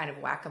some kind of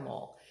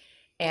whack-a-mole.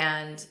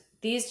 And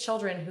these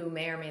children who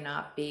may or may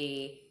not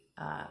be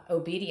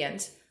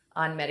obedient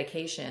on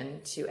medication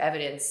to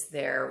evidence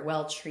their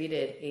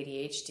well-treated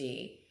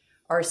ADHD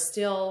are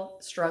still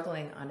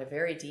struggling on a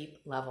very deep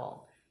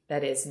level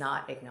that is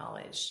not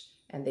acknowledged.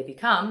 And they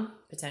become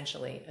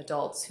potentially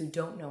adults who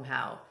don't know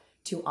how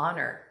to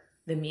honor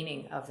the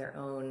meaning of their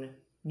own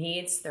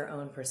needs, their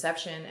own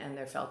perception, and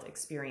their felt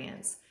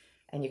experience.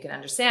 And you can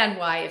understand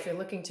why, if you're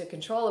looking to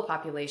control a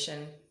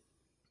population,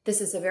 this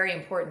is a very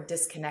important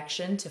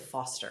disconnection to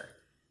foster,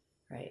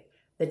 right?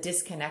 The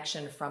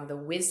disconnection from the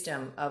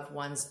wisdom of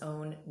one's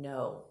own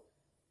no,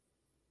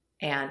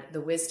 and the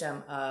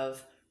wisdom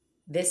of,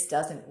 this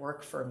doesn't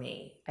work for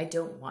me. I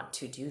don't want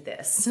to do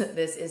this.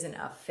 This isn't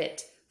a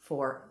fit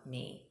for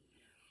me.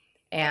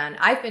 And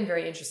I've been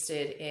very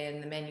interested in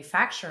the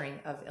manufacturing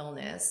of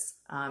illness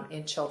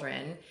in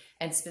children,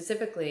 and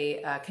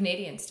specifically a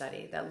Canadian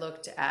study that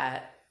looked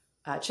at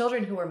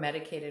children who were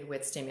medicated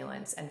with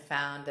stimulants and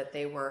found that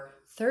they were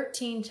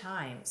 13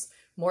 times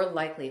more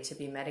likely to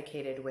be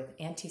medicated with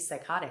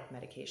antipsychotic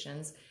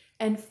medications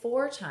and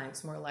 4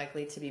 times more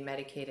likely to be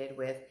medicated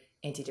with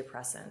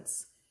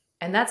antidepressants.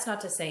 And that's not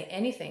to say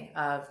anything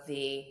of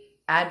the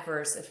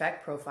adverse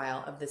effect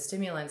profile of the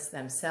stimulants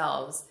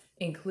themselves,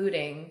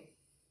 including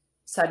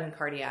sudden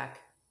cardiac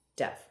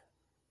death,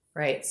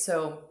 right?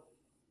 So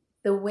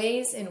the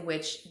ways in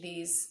which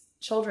these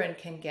children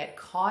can get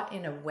caught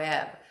in a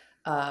web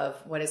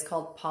of what is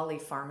called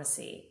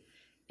polypharmacy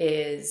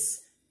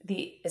is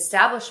the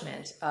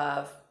establishment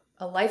of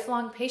a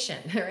lifelong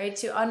patient, right?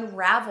 To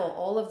unravel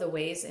all of the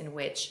ways in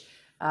which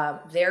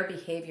their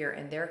behavior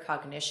and their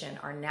cognition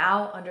are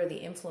now under the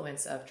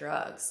influence of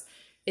drugs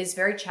is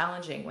very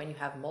challenging when you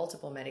have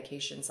multiple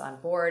medications on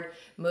board,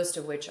 most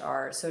of which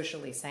are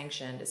socially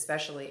sanctioned,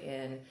 especially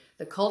in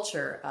the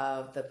culture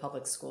of the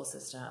public school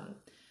system.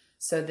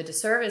 So the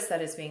disservice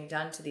that is being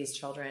done to these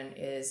children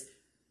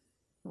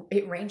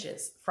it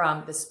ranges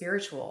from the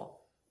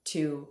spiritual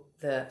to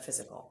the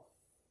physical.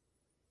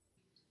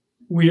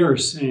 We are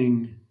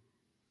seeing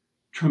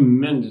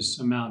tremendous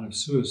amount of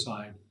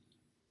suicide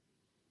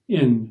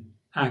in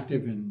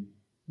active and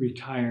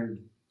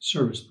retired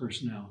service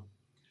personnel.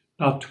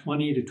 About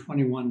 20 to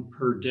 21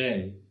 per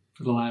day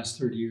for the last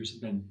 30 years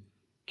have been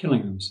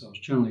killing themselves.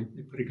 Generally,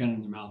 they put a gun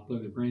in their mouth, blow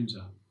their brains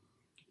out.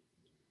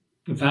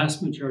 The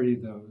vast majority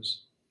of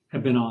those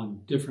have been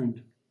on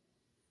different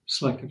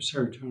selective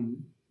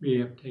serotonin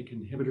reuptake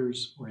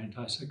inhibitors or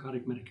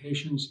antipsychotic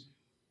medications.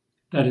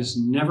 That is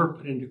never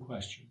put into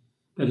question,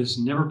 that has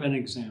never been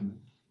examined.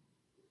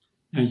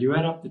 Now you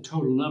add up the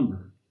total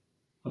number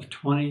of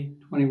 20,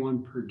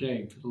 21 per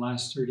day for the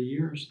last 30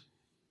 years,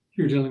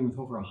 you're dealing with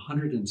over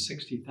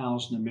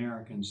 160,000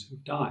 Americans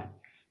who've died.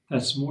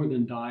 That's more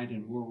than died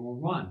in World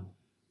War I.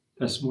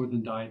 That's more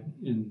than died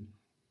in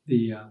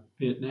the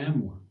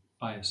Vietnam War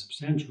by a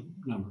substantial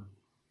number.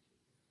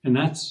 And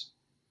that's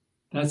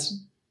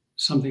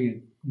something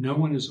that no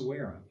one is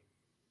aware of,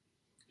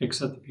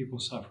 except the people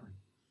suffering.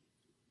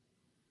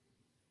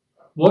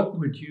 What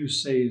would you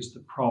say is the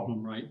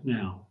problem right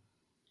now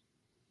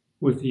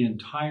with the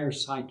entire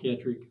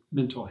psychiatric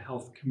mental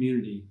health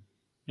community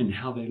and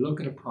how they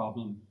look at a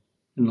problem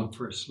and look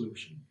for a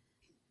solution?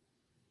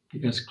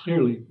 Because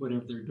clearly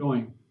whatever they're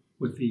doing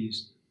with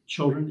these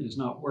children is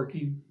not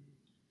working.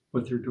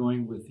 What they're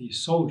doing with these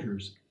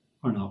soldiers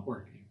are not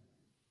working.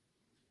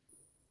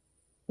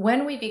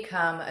 When we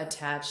become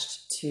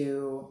attached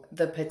to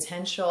the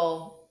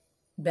potential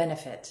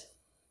benefit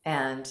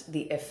and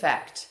the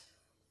effect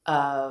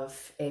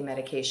of a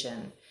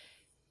medication,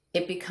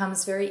 it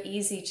becomes very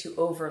easy to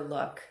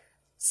overlook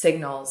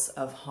signals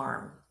of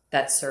harm.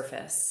 that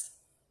surface,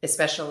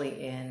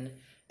 especially in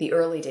the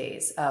early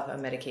days of a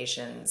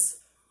medication's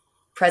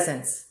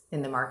presence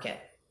in the market.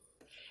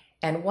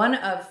 And one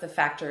of the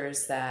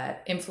factors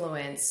that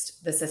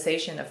influenced the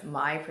cessation of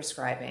my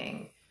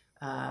prescribing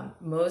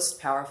most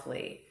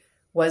powerfully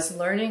was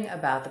learning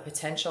about the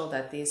potential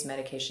that these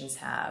medications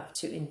have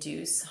to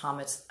induce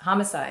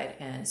homicide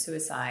and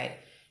suicide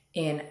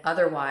in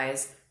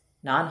otherwise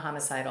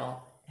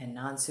non-homicidal and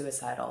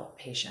non-suicidal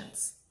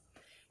patients.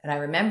 And I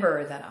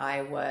remember that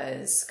I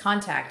was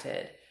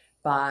contacted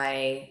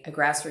by a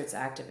grassroots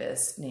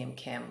activist named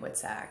Kim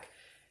Witzak.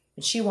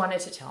 And she wanted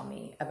to tell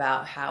me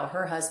about how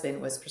her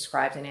husband was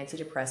prescribed an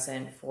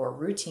antidepressant for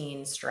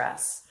routine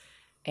stress.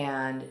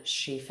 And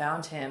she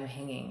found him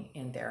hanging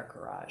in their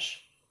garage,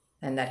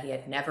 and that he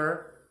had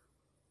never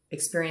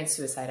experienced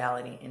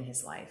suicidality in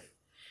his life.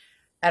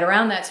 At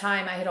around that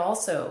time, I had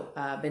also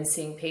been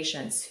seeing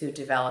patients who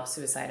developed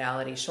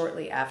suicidality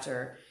shortly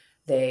after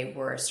they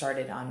were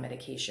started on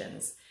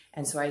medications.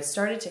 And so I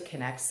started to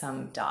connect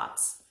some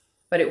dots.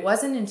 But it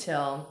wasn't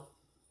until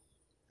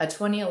a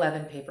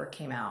 2011 paper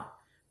came out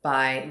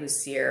by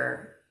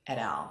Lussier et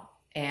al.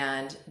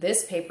 And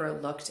this paper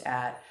looked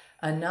at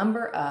a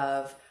number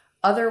of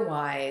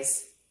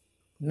otherwise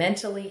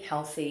mentally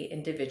healthy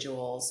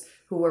individuals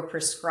who were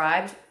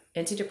prescribed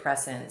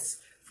antidepressants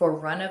for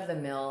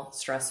run-of-the-mill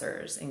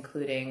stressors,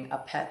 including a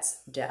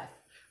pet's death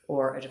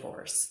or a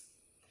divorce.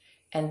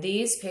 And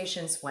these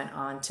patients went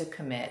on to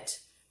commit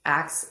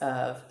acts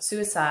of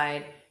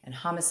suicide and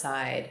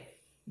homicide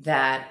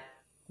that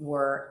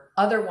were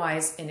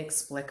otherwise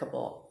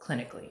inexplicable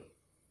clinically.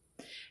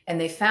 And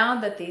they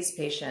found that these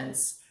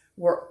patients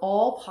were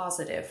all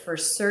positive for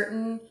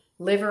certain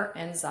liver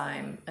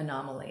enzyme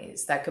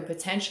anomalies that could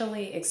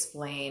potentially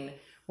explain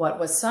what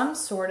was some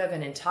sort of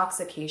an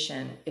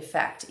intoxication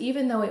effect,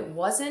 even though it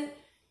wasn't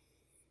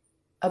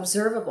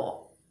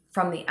observable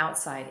from the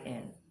outside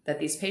in, that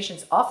these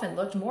patients often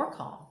looked more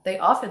calm. They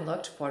often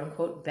looked, quote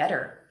unquote,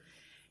 better.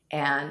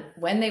 And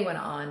when they went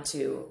on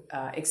to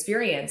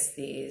experience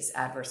these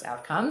adverse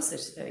outcomes,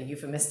 it's a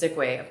euphemistic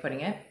way of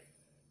putting it,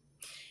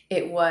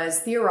 it was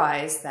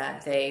theorized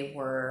that they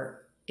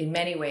were in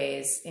many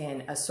ways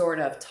in a sort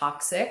of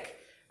toxic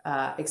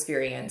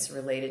experience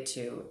related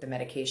to the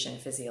medication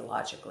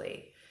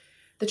physiologically.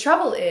 The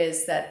trouble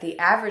is that the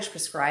average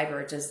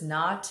prescriber does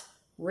not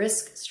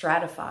risk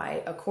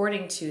stratify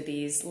according to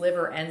these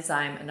liver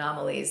enzyme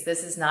anomalies.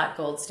 This is not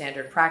gold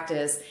standard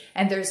practice,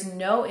 and there's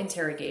no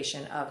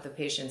interrogation of the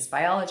patient's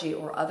biology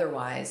or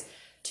otherwise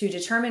to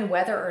determine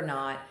whether or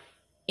not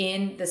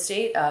in the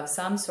state of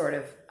some sort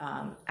of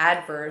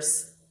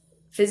adverse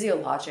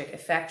physiologic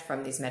effect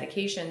from these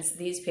medications,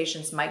 these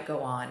patients might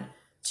go on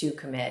to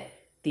commit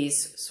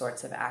these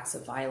sorts of acts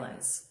of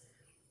violence.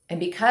 And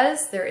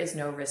because there is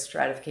no risk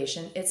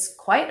stratification, it's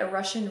quite a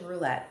Russian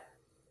roulette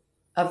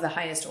of the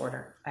highest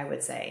order, I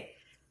would say.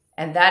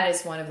 And that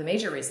is one of the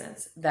major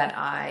reasons that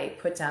I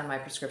put down my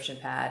prescription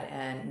pad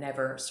and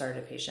never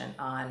started a patient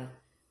on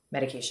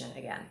medication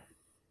again.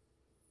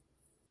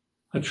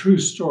 A true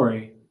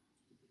story.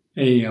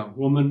 A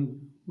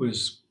woman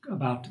was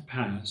about to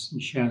pass,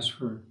 and she asked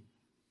for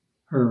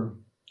her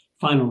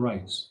final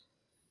rites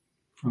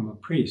from a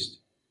priest.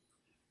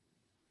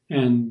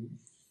 And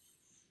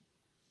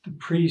the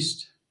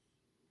priest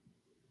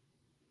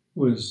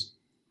was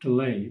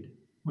delayed.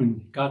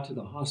 When he got to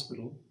the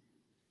hospital,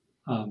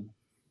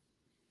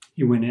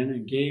 he went in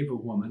and gave a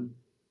woman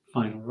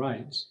final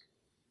rites,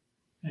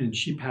 and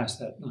she passed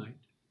that night.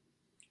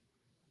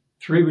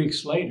 3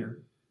 weeks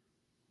later,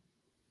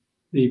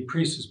 the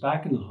priest was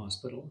back in the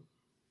hospital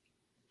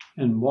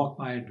and walked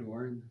by a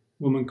door, and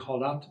a woman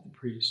called out to the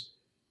priest,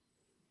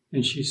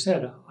 and she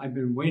said, "I've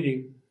been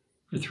waiting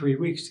for 3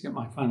 weeks to get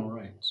my final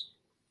rites."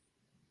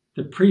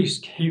 The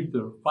priest gave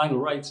the final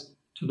rites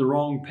to the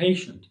wrong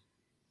patient,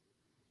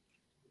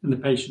 and the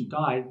patient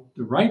died.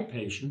 The right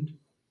patient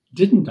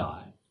didn't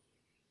die.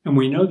 And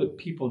we know that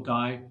people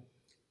die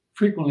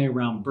frequently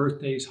around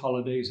birthdays,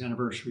 holidays,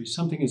 anniversaries,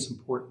 something that's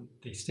important.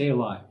 They stay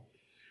alive,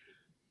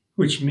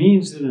 which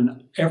means that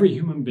in every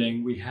human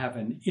being, we have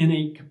an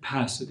innate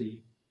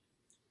capacity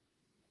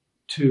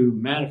to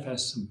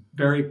manifest some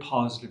very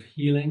positive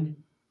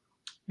healing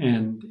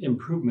and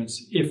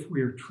improvements if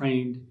we're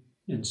trained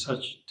in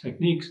such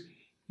techniques.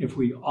 If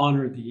we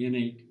honor the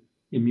innate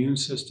immune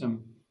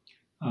system,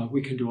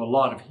 we can do a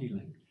lot of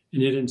healing.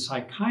 And yet in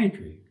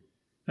psychiatry,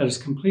 that is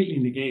completely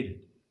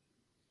negated,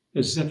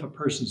 as if a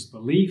person's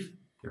belief,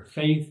 their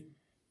faith,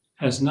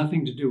 has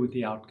nothing to do with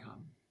the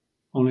outcome,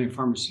 only a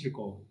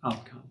pharmaceutical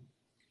outcome.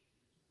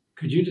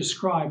 Could you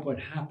describe what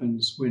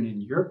happens when in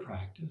your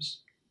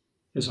practice,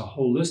 as a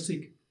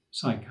holistic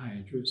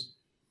psychiatrist,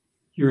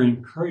 you're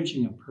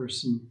encouraging a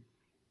person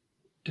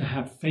to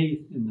have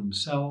faith in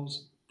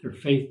themselves, their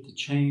faith to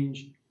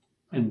change,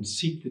 and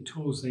seek the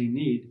tools they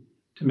need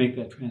to make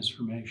that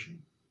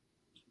transformation?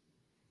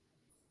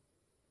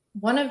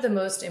 One of the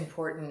most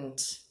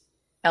important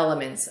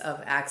elements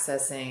of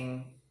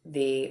accessing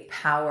the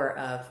power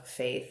of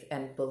faith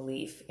and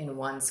belief in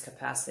one's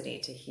capacity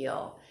to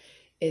heal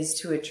is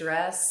to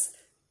address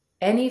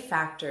any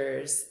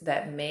factors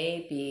that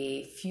may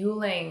be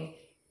fueling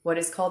what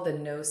is called the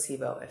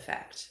nocebo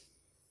effect,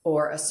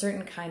 or a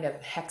certain kind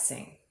of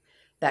hexing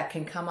that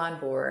can come on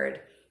board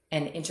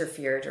and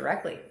interfere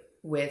directly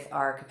with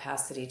our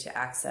capacity to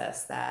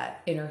access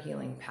that inner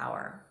healing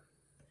power.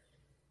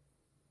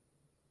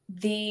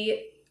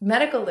 The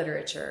medical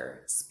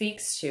literature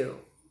speaks to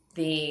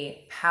the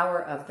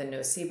power of the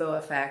nocebo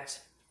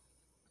effect,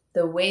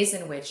 the ways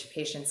in which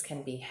patients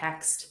can be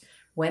hexed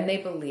when they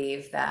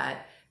believe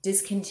that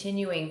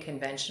discontinuing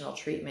conventional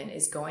treatment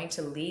is going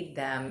to lead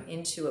them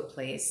into a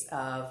place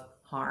of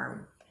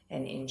harm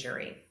and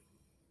injury.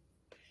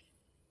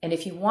 And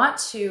if you want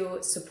to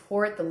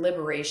support the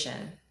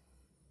liberation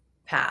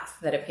path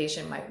that a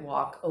patient might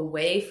walk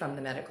away from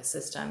the medical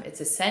system,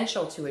 it's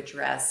essential to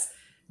address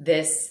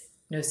this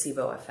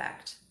nocebo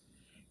effect.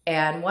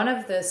 And one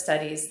of the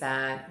studies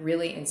that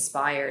really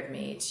inspired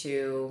me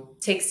to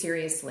take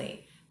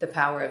seriously the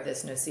power of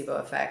this nocebo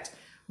effect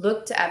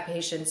looked at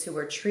patients who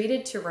were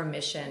treated to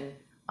remission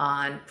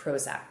on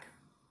Prozac.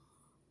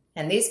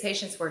 And these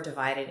patients were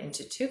divided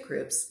into two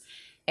groups.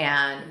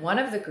 And one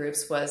of the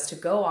groups was to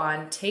go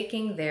on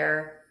taking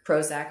their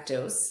Prozac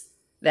dose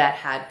that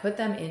had put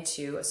them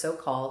into a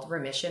so-called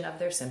remission of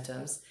their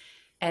symptoms.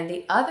 And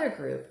the other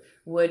group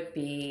would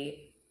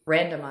be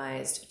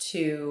randomized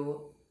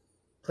to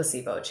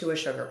placebo, to a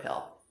sugar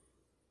pill.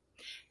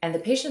 And the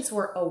patients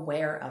were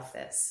aware of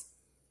this.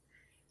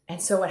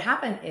 And so what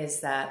happened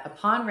is that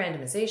upon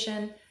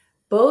randomization,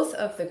 both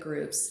of the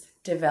groups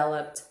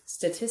developed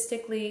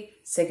statistically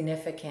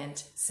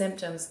significant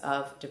symptoms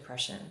of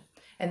depression.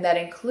 And that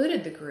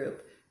included the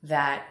group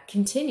that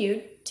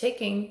continued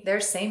taking their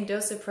same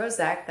dose of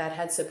Prozac that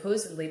had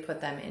supposedly put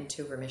them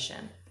into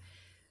remission.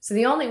 So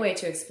the only way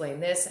to explain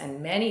this,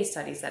 and many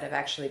studies that have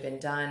actually been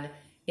done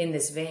in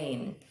this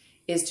vein,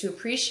 is to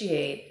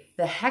appreciate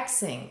the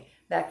hexing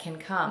that can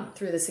come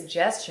through the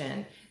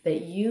suggestion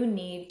that you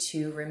need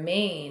to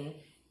remain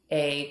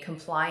a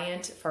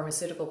compliant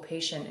pharmaceutical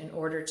patient in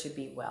order to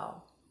be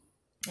well.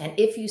 And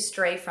if you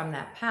stray from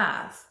that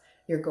path,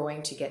 you're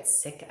going to get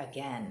sick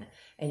again,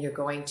 and you're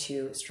going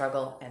to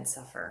struggle and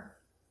suffer.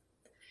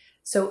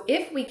 So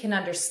if we can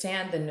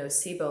understand the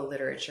nocebo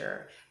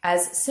literature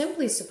as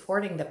simply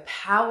supporting the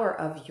power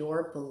of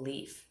your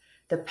belief,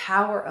 the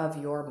power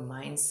of your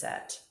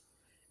mindset,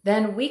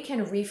 then we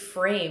can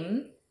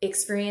reframe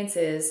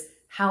experiences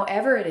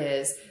however it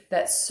is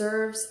that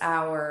serves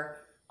our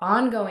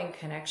ongoing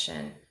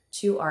connection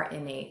to our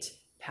innate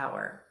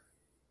power.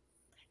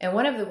 And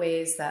one of the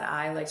ways that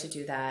I like to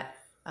do that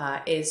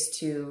is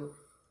to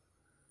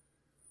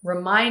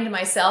remind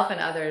myself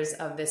and others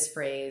of this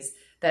phrase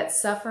that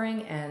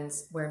suffering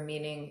ends where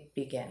meaning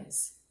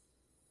begins.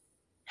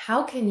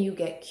 How can you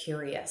get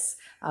curious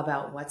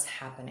about what's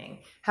happening?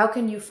 How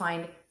can you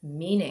find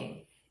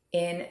meaning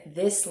in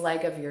this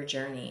leg of your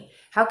journey?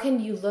 How can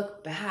you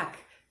look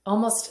back,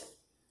 almost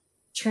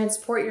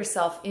transport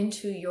yourself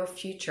into your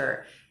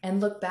future and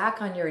look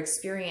back on your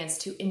experience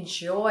to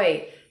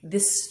enjoy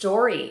this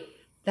story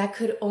that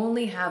could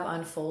only have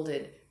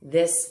unfolded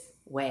this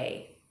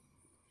way?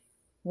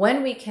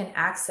 When we can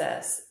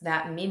access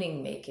that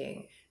meaning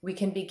making, we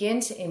can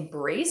begin to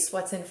embrace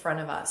what's in front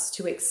of us,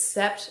 to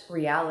accept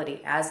reality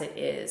as it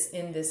is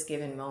in this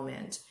given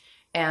moment.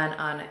 And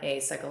on a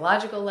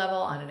psychological level,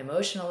 on an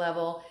emotional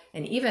level,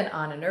 and even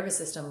on a nervous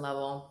system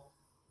level,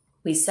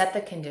 we set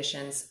the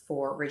conditions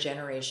for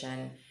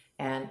regeneration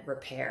and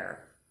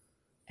repair.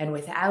 And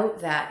without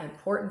that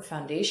important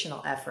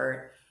foundational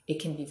effort,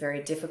 it can be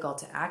very difficult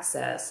to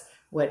access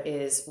what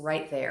is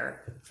right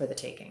there for the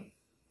taking.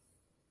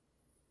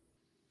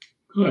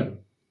 Good.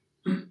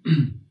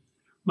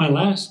 My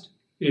last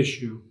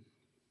issue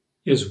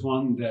is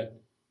one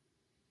that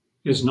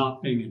is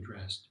not being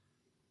addressed.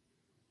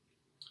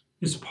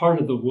 It's part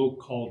of the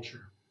woke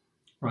culture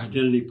or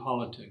identity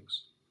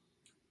politics.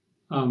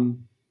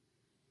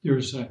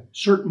 There's a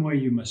certain way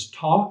you must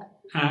talk,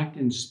 act,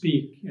 and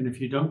speak, and if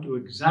you don't do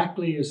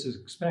exactly as is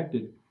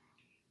expected,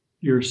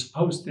 you're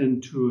supposed then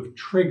to have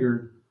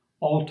triggered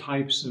all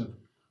types of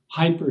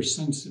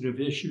hypersensitive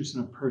issues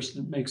in a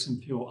person that makes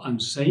them feel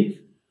unsafe,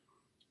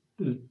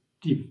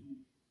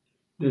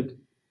 that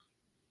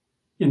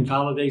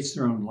invalidates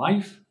their own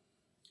life,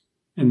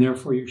 and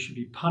therefore you should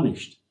be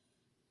punished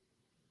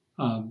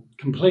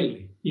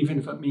completely, even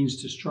if it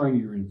means destroying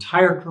your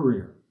entire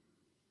career,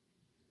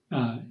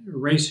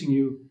 erasing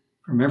you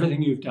from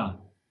everything you've done.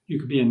 You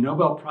could be a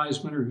Nobel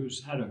Prize winner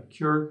who's had a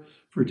cure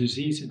for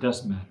disease, it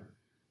doesn't matter.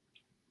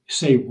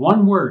 Say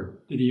one word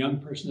that a young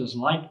person doesn't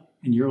like,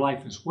 and your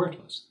life is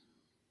worthless.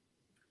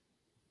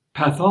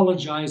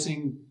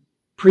 Pathologizing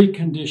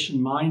preconditioned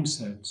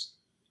mindsets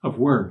of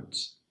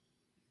words,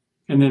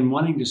 and then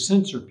wanting to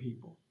censor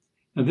people.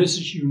 Now, this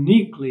is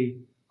uniquely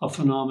a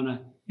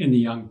phenomena in the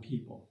young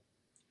people.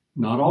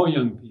 Not all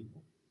young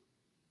people,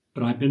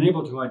 but I've been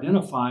able to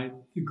identify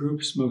the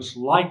groups most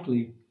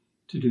likely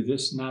to do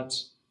this, and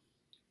that's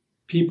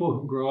people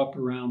who grow up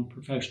around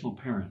professional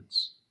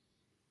parents.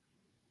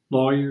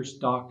 Lawyers,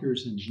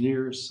 doctors,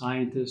 engineers,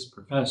 scientists,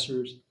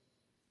 professors,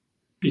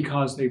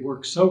 because they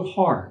work so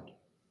hard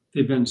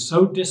They've been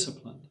so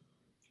disciplined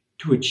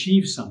to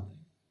achieve something,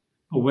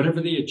 but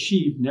whatever they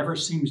achieve never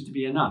seems to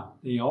be enough.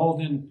 They all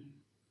then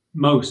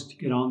most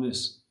get on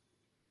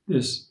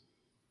this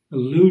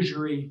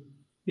illusory,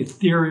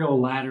 ethereal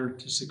ladder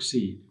to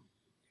succeed.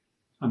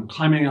 I'm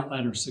climbing that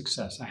ladder of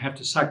success. I have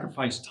to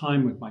sacrifice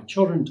time with my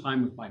children,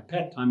 time with my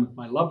pet, time with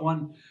my loved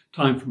one,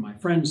 time for my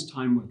friends,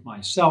 time with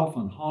myself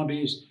on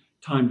hobbies,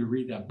 time to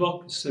read that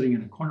book, sitting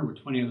in a corner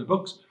with 20 other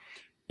books.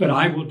 But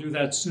I will do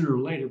that sooner or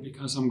later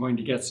because I'm going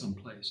to get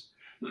someplace.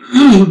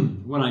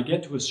 When I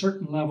get to a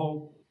certain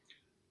level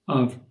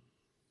of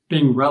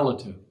being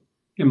relative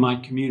in my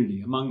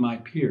community, among my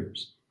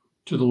peers,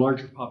 to the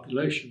larger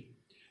population,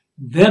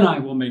 then I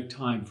will make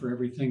time for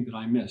everything that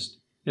I missed,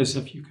 as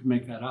if you could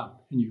make that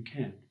up, and you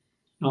can't,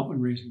 not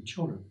when raising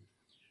children.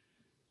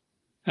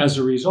 As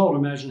a result,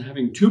 imagine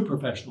having two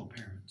professional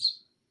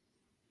parents,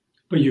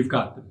 but you've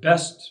got the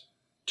best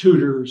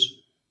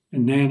tutors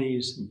and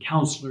nannies and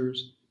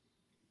counselors,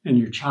 and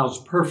your child's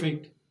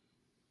perfect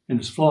and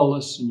is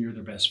flawless, and you're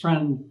their best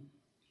friend.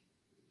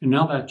 And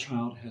now that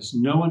child has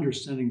no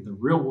understanding of the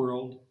real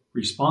world,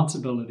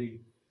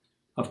 responsibility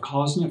of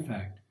cause and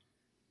effect,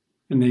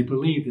 and they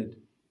believe that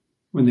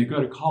when they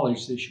go to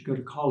college, they should go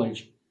to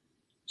college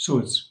so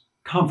it's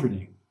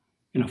comforting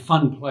in a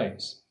fun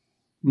place,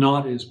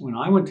 not as when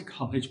I went to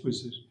college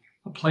was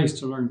a place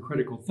to learn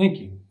critical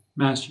thinking,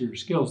 master your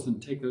skills, then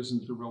take those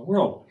into the real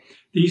world.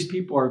 These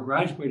people are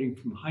graduating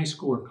from high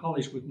school or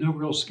college with no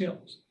real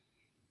skills.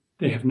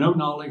 They have no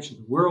knowledge of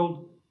the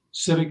world,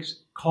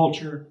 civics,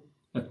 culture,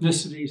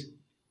 ethnicities.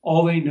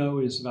 All they know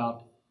is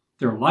about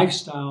their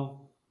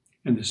lifestyle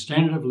and the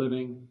standard of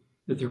living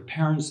that their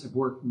parents have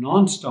worked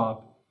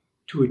nonstop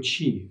to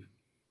achieve,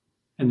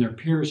 and their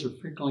peers are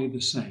frequently the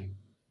same.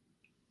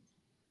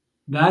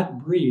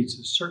 That breeds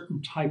a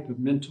certain type of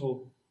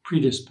mental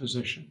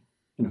predisposition.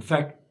 In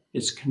effect,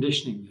 it's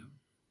conditioning them.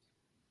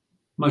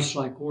 Much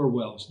like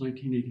Orwell's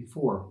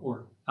 1984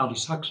 or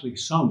Aldous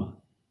Huxley's Soma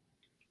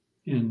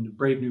in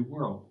Brave New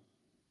World.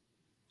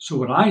 So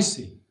what I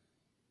see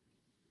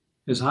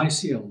is I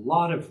see a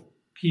lot of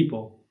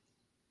people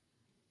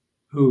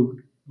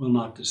who will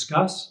not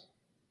discuss,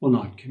 will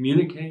not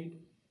communicate,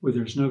 where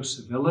there's no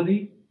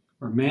civility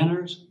or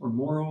manners or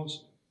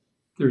morals.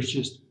 There's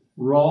just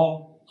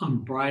raw,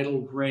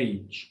 unbridled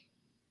rage,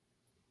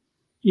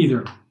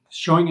 either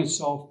showing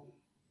itself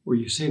where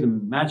you say the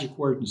magic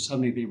word and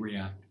suddenly they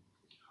react,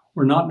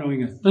 or not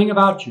knowing a thing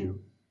about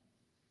you.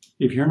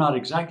 If you're not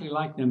exactly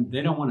like them,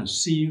 they don't want to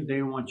see you. They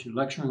don't want you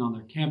lecturing on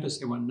their campus.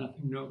 They want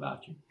nothing to know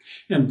about you.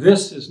 And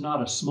this is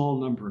not a small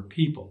number of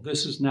people.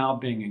 This is now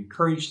being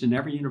encouraged in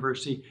every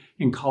university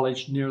and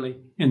college nearly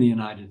in the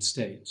United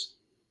States.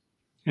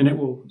 And it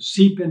will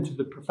seep into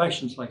the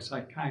professions like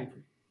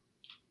psychiatry.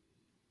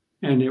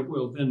 And it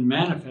will then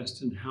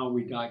manifest in how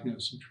we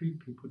diagnose and treat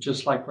people,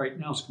 just like right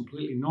now it's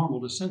completely normal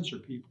to censor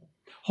people,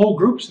 whole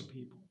groups of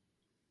people.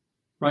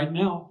 Right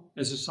now,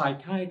 as a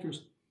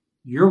psychiatrist,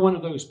 you're one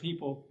of those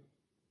people,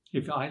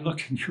 if I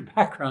look in your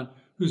background,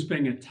 who's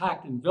being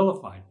attacked and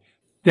vilified.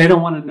 They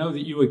don't want to know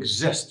that you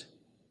exist.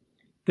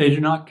 They do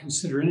not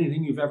consider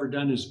anything you've ever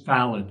done as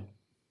valid.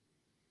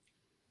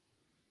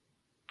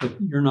 But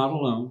you're not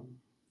alone.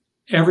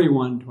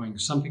 Everyone doing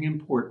something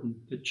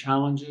important that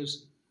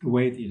challenges the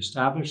way the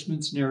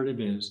establishment's narrative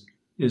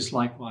is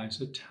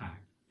likewise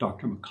attacked.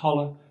 Dr.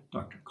 McCullough,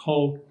 Dr.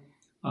 Cole,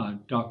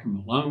 Dr.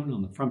 Malone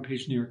on the front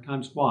page of the New York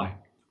Times. Why?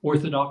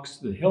 Orthodox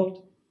to the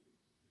hilt,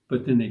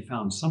 but then they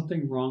found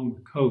something wrong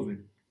with COVID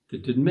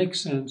that didn't make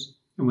sense,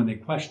 and when they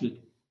questioned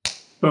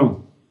it,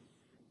 boom,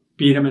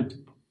 beat them into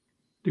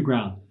the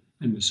ground.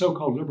 And the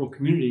so-called liberal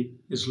community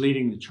is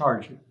leading the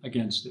charge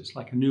against this,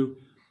 like a new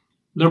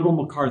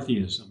liberal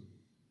McCarthyism.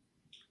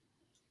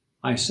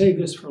 I say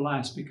this for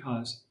last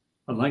because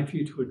I'd like for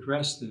you to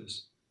address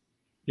this.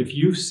 If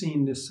you've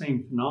seen this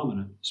same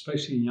phenomenon,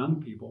 especially in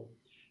young people,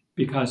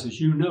 because as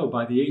you know,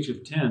 by the age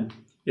of 10,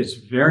 it's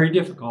very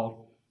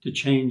difficult to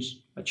change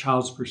a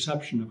child's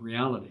perception of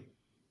reality.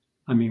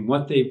 I mean,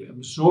 what they've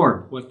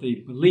absorbed, what they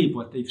believe,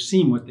 what they've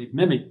seen, what they've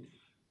mimicked,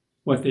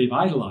 what they've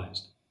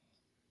idolized,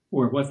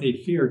 or what they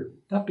feared,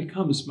 that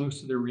becomes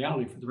most of their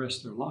reality for the rest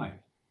of their life,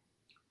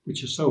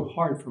 which is so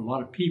hard for a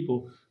lot of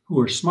people who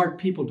are smart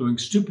people doing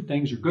stupid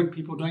things or good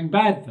people doing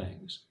bad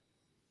things.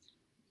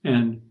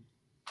 And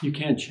you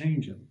can't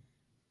change them.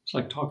 It's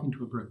like talking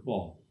to a brick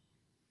wall.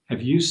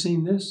 Have you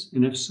seen this?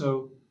 And if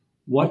so,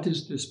 what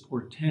does this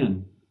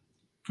portend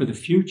for the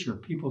future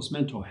of people's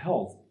mental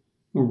health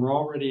when we're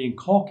already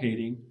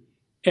inculcating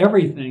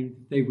everything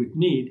they would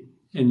need,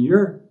 in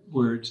your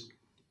words,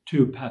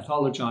 to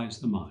pathologize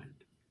the mind?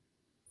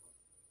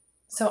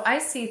 So I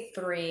see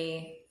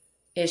three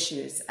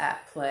issues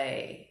at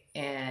play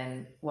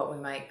in what we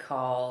might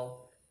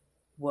call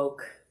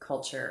woke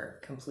culture,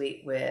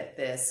 complete with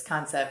this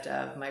concept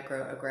of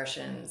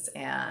microaggressions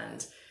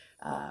and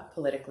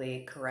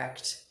politically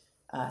correct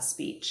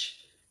speech.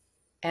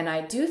 And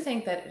I do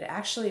think that it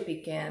actually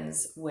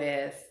begins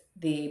with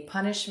the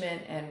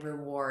punishment and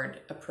reward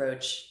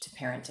approach to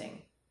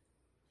parenting.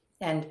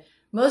 And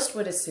most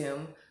would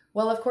assume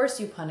Well, of course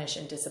you punish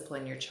and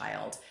discipline your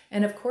child.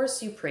 And of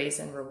course you praise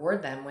and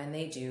reward them when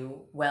they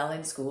do well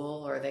in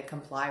school or they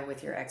comply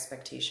with your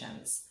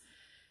expectations.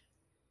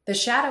 The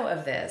shadow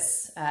of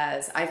this,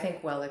 as I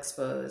think well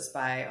exposed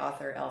by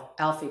author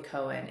Alfie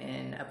Cohen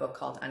in a book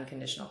called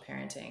Unconditional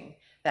Parenting,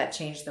 that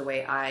changed the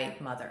way I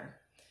mother,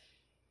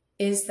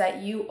 is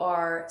that you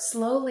are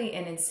slowly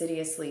and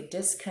insidiously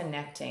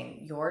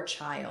disconnecting your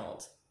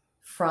child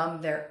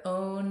from their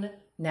own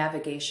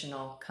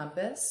navigational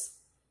compass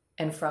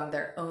and from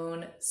their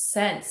own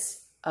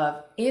sense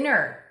of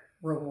inner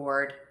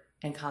reward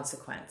and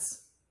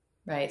consequence,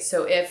 right?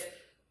 So if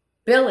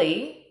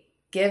Billy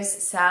gives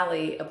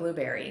Sally a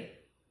blueberry,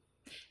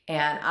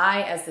 and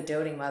I, as the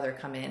doting mother,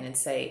 come in and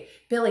say,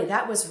 Billy,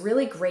 that was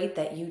really great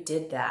that you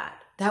did that.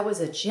 That was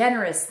a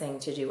generous thing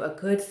to do, a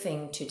good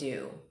thing to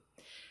do.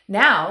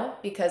 Now,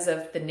 because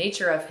of the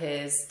nature of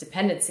his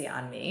dependency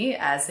on me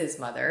as his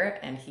mother,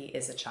 and he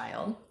is a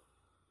child,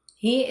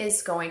 he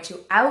is going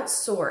to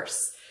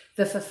outsource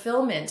the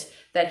fulfillment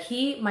that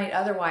he might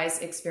otherwise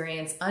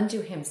experience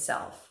unto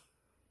himself.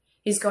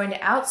 He's going to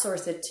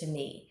outsource it to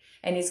me.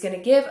 And he's going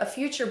to give a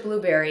future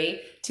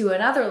blueberry to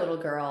another little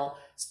girl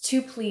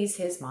to please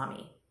his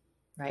mommy,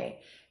 right?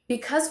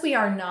 Because we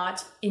are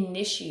not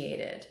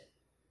initiated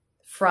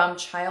from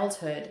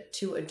childhood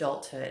to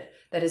adulthood,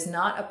 that is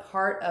not a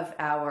part of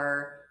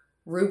our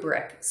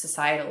rubric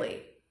societally.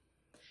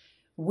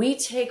 We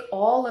take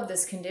all of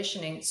this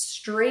conditioning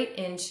straight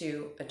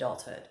into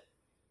adulthood.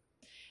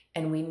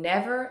 And we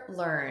never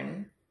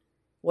learn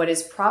what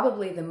is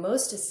probably the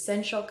most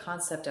essential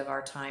concept of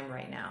our time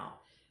right now,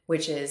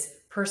 which is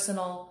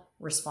personal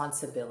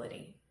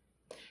responsibility.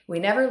 We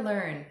never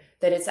learn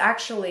that it's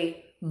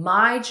actually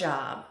my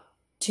job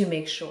to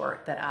make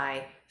sure that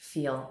I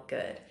feel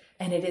good.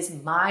 And it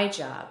is my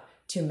job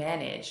to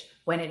manage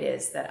when it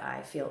is that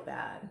I feel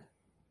bad.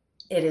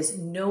 It is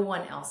no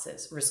one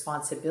else's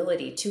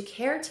responsibility to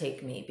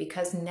caretake me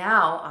because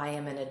now I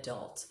am an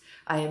adult.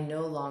 I am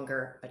no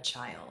longer a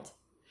child.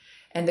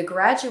 And the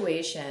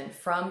graduation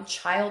from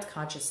child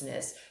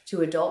consciousness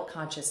to adult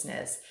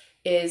consciousness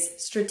is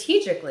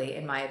strategically,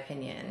 in my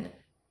opinion,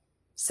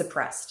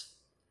 suppressed.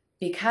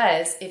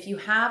 Because if you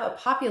have a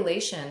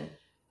population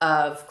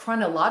of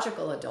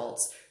chronological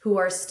adults who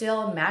are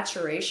still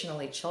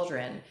maturationally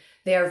children,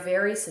 they are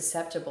very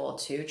susceptible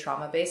to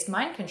trauma-based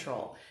mind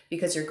control,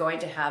 because you're going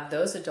to have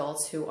those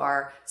adults who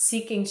are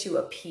seeking to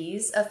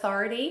appease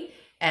authority,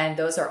 and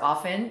those are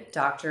often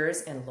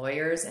doctors and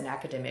lawyers and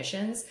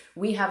academicians.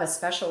 We have a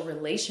special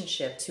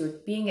relationship to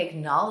being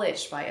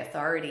acknowledged by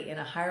authority in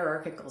a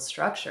hierarchical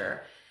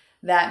structure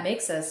that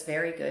makes us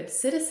very good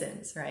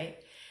citizens, right?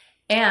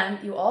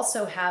 And you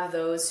also have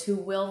those who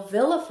will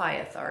vilify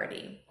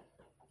authority.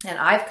 And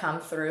I've come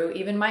through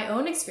even my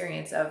own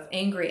experience of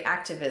angry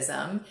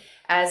activism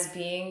as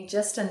being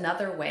just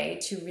another way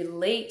to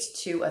relate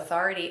to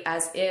authority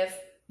as if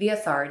the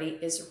authority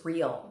is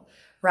real,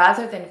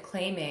 rather than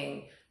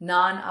claiming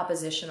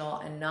non-oppositional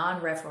and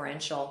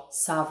non-referential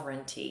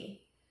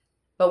sovereignty.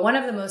 But one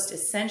of the most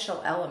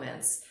essential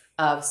elements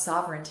of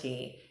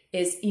sovereignty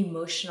is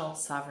emotional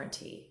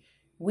sovereignty.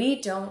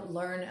 We don't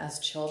learn as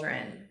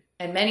children,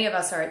 and many of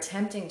us are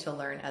attempting to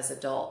learn as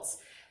adults,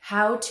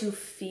 how to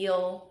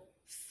feel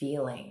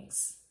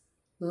feelings.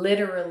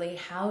 Literally,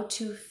 how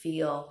to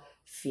feel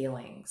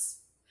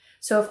feelings.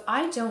 So if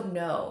I don't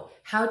know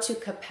how to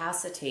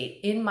capacitate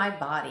in my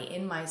body,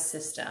 in my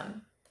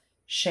system,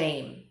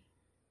 shame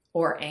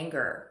or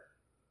anger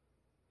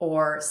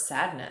or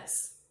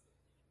sadness,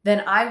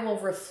 then I will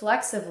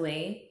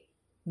reflexively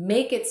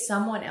make it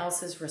someone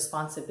else's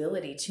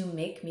responsibility to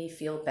make me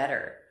feel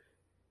better.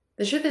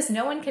 The truth is,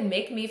 no one can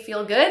make me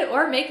feel good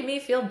or make me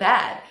feel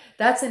bad.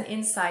 That's an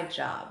inside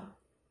job.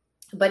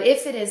 But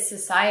if it is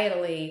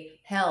societally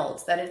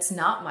held that it's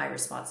not my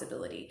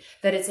responsibility,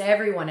 that it's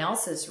everyone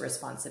else's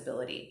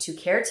responsibility to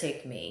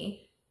caretake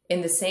me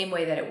in the same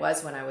way that it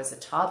was when I was a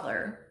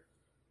toddler,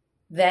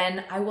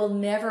 then I will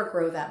never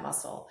grow that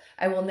muscle.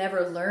 I will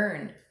never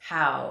learn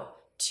how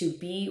to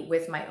be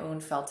with my own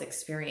felt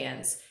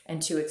experience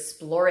and to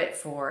explore it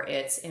for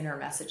its inner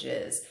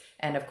messages.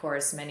 And of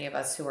course, many of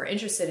us who are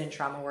interested in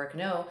trauma work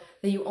know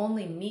that you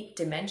only meet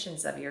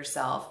dimensions of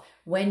yourself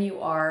when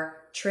you are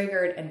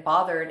triggered and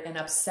bothered and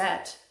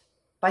upset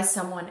by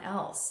someone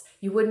else.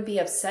 You wouldn't be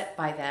upset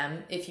by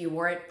them if you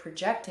weren't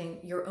projecting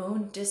your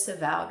own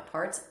disavowed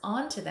parts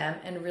onto them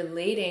and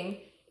relating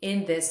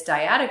in this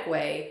dyadic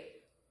way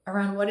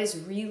around what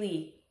is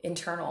really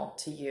internal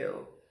to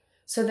you.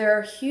 So there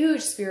are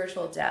huge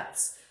spiritual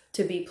depths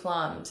to be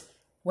plumbed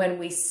when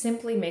we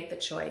simply make the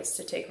choice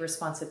to take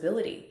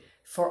responsibility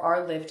for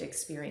our lived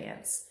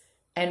experience.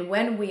 And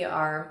when we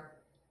are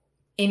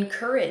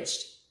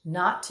encouraged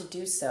not to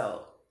do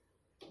so,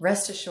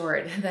 rest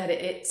assured that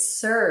it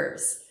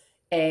serves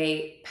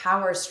a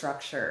power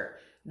structure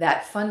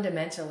that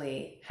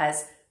fundamentally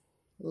has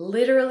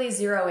literally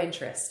zero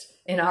interest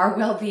in our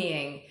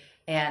well-being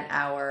and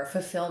our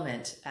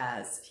fulfillment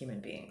as human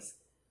beings.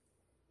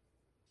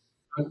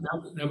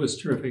 That was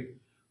terrific.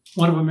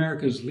 One of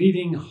America's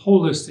leading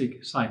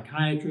holistic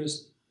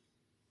psychiatrists,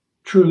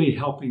 truly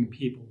helping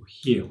people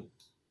heal.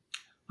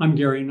 I'm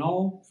Gary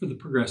Null for the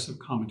Progressive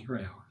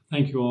Commentary Hour.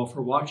 Thank you all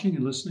for watching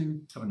and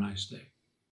listening. Have a nice day.